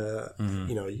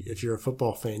 If you're a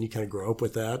football fan, you kind of grow up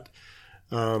with that.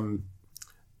 I'm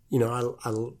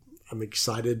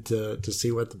excited to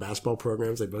see what the basketball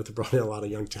programs, they both have brought in a lot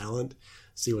of young talent,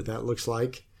 see what that looks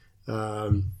like.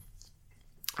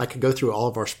 I could go through all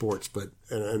of our sports,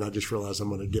 and I just realized I'm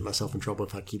going to get myself in trouble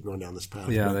if I keep going down this path.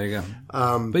 Yeah, there you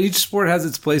go. But each sport has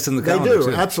its place in the calendar. They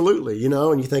do, too. Absolutely.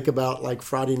 And you think about like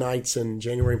Friday nights in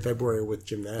January and February with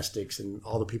gymnastics and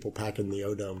all the people packing the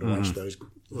O-Dome to watch those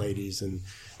ladies. And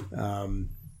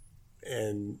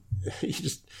you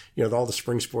just, all the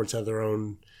spring sports have their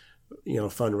own,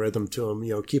 fun rhythm to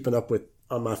them. Keeping up with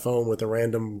on my phone with a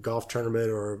random golf tournament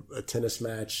or a tennis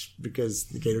match because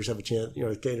the Gators have a chance,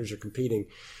 the Gators are competing.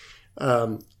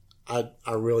 I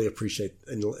really appreciate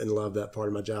and love that part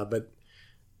of my job, but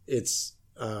it's,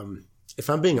 if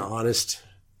I'm being honest,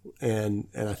 and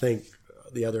I think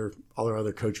all our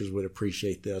other coaches would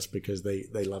appreciate this because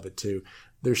they love it too.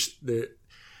 There's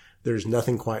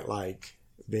nothing quite like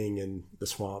being in the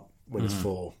swamp when it's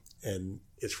full and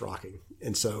it's rocking.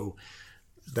 And so,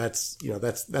 that's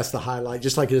the highlight,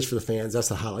 just like it is for the fans. That's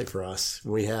the highlight for us.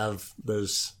 We have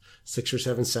those 6 or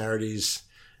 7 Saturdays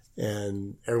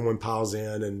and everyone piles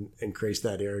in and creates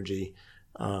that energy.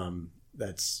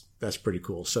 That's pretty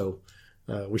cool. So,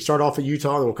 we start off at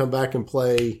Utah and we'll come back and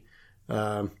play,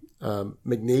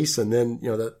 McNeese. And then,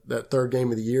 that third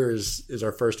game of the year is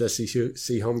our first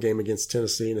SEC home game against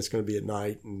Tennessee, and it's going to be at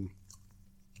night. And,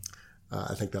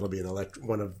 I think that'll be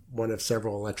one of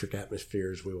several electric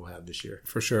atmospheres we will have this year.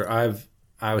 For sure.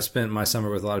 I spent my summer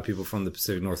with a lot of people from the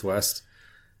Pacific Northwest,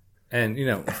 and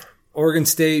Oregon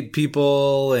State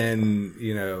people, and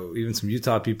even some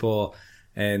Utah people,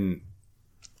 and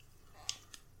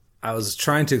I was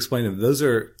trying to explain to them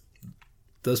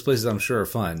those places I'm sure are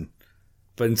fun,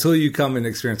 but until you come and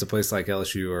experience a place like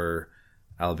LSU or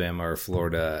Alabama or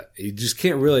Florida, you just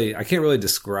I can't really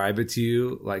describe it to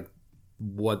you like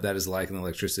what that is like in the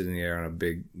electricity in the air on a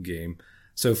big game.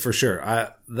 So for sure,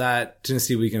 that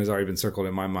Tennessee weekend has already been circled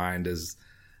in my mind as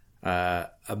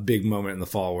a big moment in the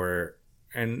fall where,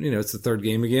 and it's the third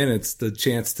game again. It's the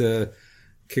chance to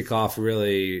kick off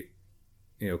really,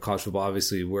 college football.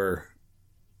 Obviously, we're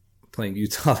playing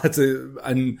Utah. That's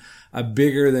a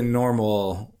bigger than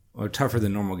normal or tougher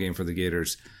than normal game for the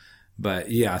Gators. But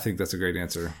yeah, I think that's a great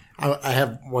answer. I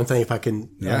have one thing if I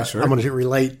can. Yeah, sure. I'm going to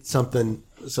relate something.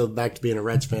 So back to being a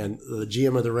Reds fan, the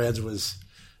GM of the Reds was,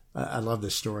 I love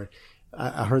this story.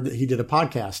 I heard that he did a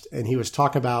podcast and he was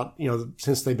talking about,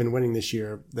 since they've been winning this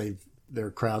year,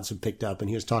 their crowds have picked up, and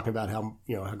he was talking about how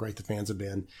great the fans have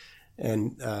been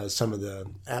and some of the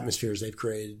atmospheres they've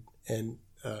created. And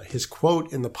his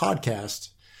quote in the podcast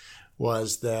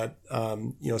was that,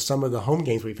 some of the home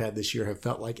games we've had this year have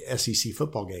felt like SEC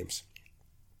football games.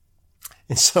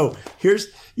 And so here's,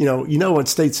 what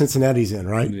state Cincinnati's in,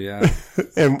 right? Yeah.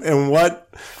 and what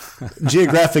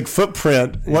geographic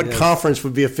footprint, what conference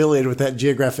would be affiliated with that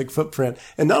geographic footprint.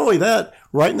 And not only that,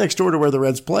 right next door to where the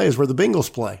Reds play is where the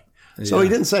Bengals play. So he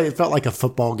didn't say it felt like a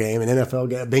football game, an NFL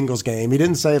game, a Bengals game. He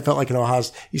didn't say it felt like an Ohio.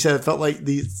 He said it felt like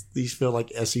these feel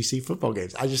like SEC football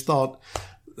games. I just thought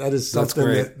that is something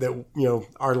that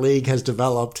our league has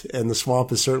developed, and the Swamp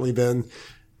has certainly been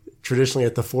traditionally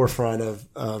at the forefront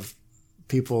of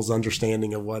people's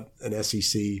understanding of what an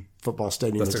SEC football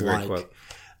stadium is like. Quote.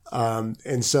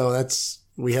 And so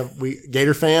we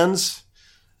Gator fans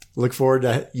look forward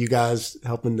to you guys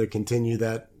helping to continue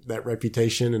that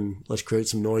reputation, and let's create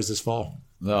some noise this fall.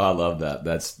 No, I love that.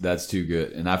 That's too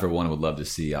good. And I, for one, would love to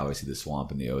see, obviously, the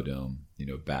Swamp and the O-Dome,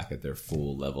 back at their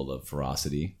full level of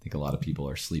ferocity. I think a lot of people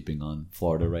are sleeping on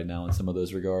Florida right now in some of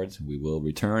those regards. We will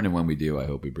return, and when we do, I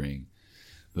hope we bring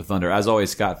the Thunder. As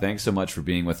always, Scott, thanks so much for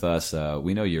being with us.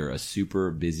 We know you're a super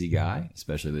busy guy,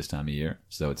 especially this time of year,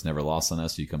 so it's never lost on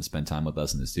us. You come spend time with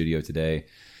us in the studio today.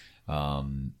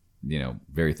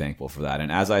 Very thankful for that.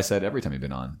 And as I said, every time you've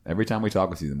been on, every time we talk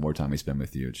with you, the more time we spend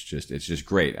with you, it's just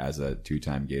great as a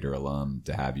 2-time Gator alum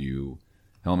to have you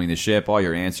helming the ship, all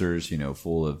your answers,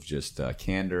 full of just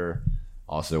candor.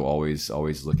 Also always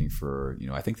looking for,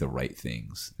 I think the right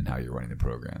things in how you're running the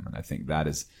program. And I think that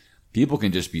is, people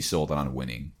can just be sold on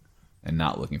winning and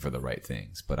not looking for the right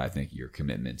things. But I think your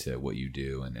commitment to what you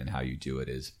do and how you do it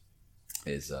is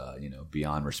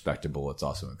beyond respectable. It's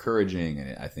also encouraging.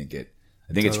 And I think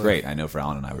it's great. I know for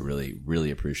Alan and I, we really, really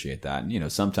appreciate that.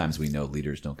 And, sometimes we know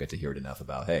leaders don't get to hear it enough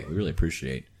about, hey, we really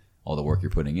appreciate all the work you're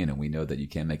putting in. And we know that you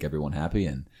can't make everyone happy.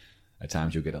 And at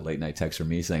times you'll get a late night text from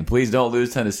me saying, please don't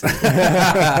lose Tennessee.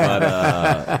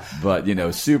 but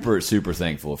super, super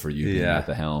thankful for you being at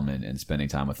the helm and spending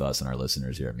time with us and our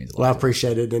listeners here. It means a lot. Well, I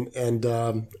appreciate it. And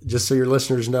just so your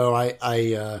listeners know,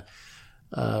 I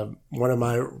one of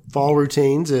my fall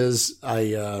routines is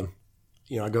I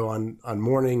go on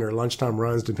morning or lunchtime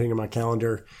runs, depending on my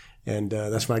calendar. And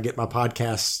that's when I get my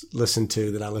podcasts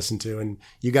that I listen to. And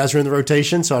you guys are in the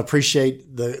rotation, so I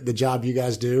appreciate the job you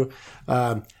guys do.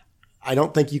 I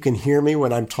don't think you can hear me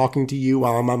when I'm talking to you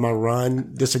while I'm on my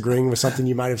run, disagreeing with something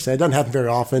you might have said. It doesn't happen very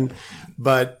often.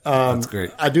 But that's great.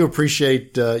 I do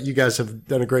appreciate you guys have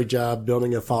done a great job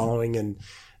building a following.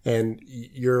 And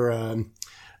you're,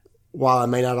 while I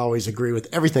may not always agree with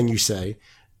everything you say,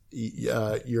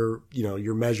 you're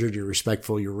measured, you're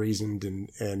respectful, you're reasoned,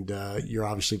 and you're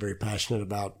obviously very passionate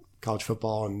about college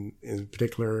football and in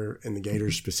particular and the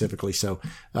Gators specifically. So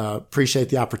appreciate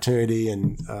the opportunity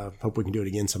and hope we can do it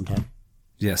again sometime.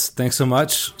 Yes. Thanks so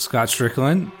much, Scott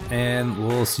Stricklin. And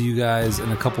we'll see you guys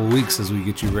in a couple of weeks as we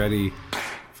get you ready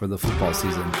for the football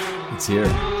season. It's here.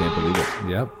 Can't believe it.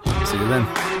 Yep. See you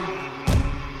then.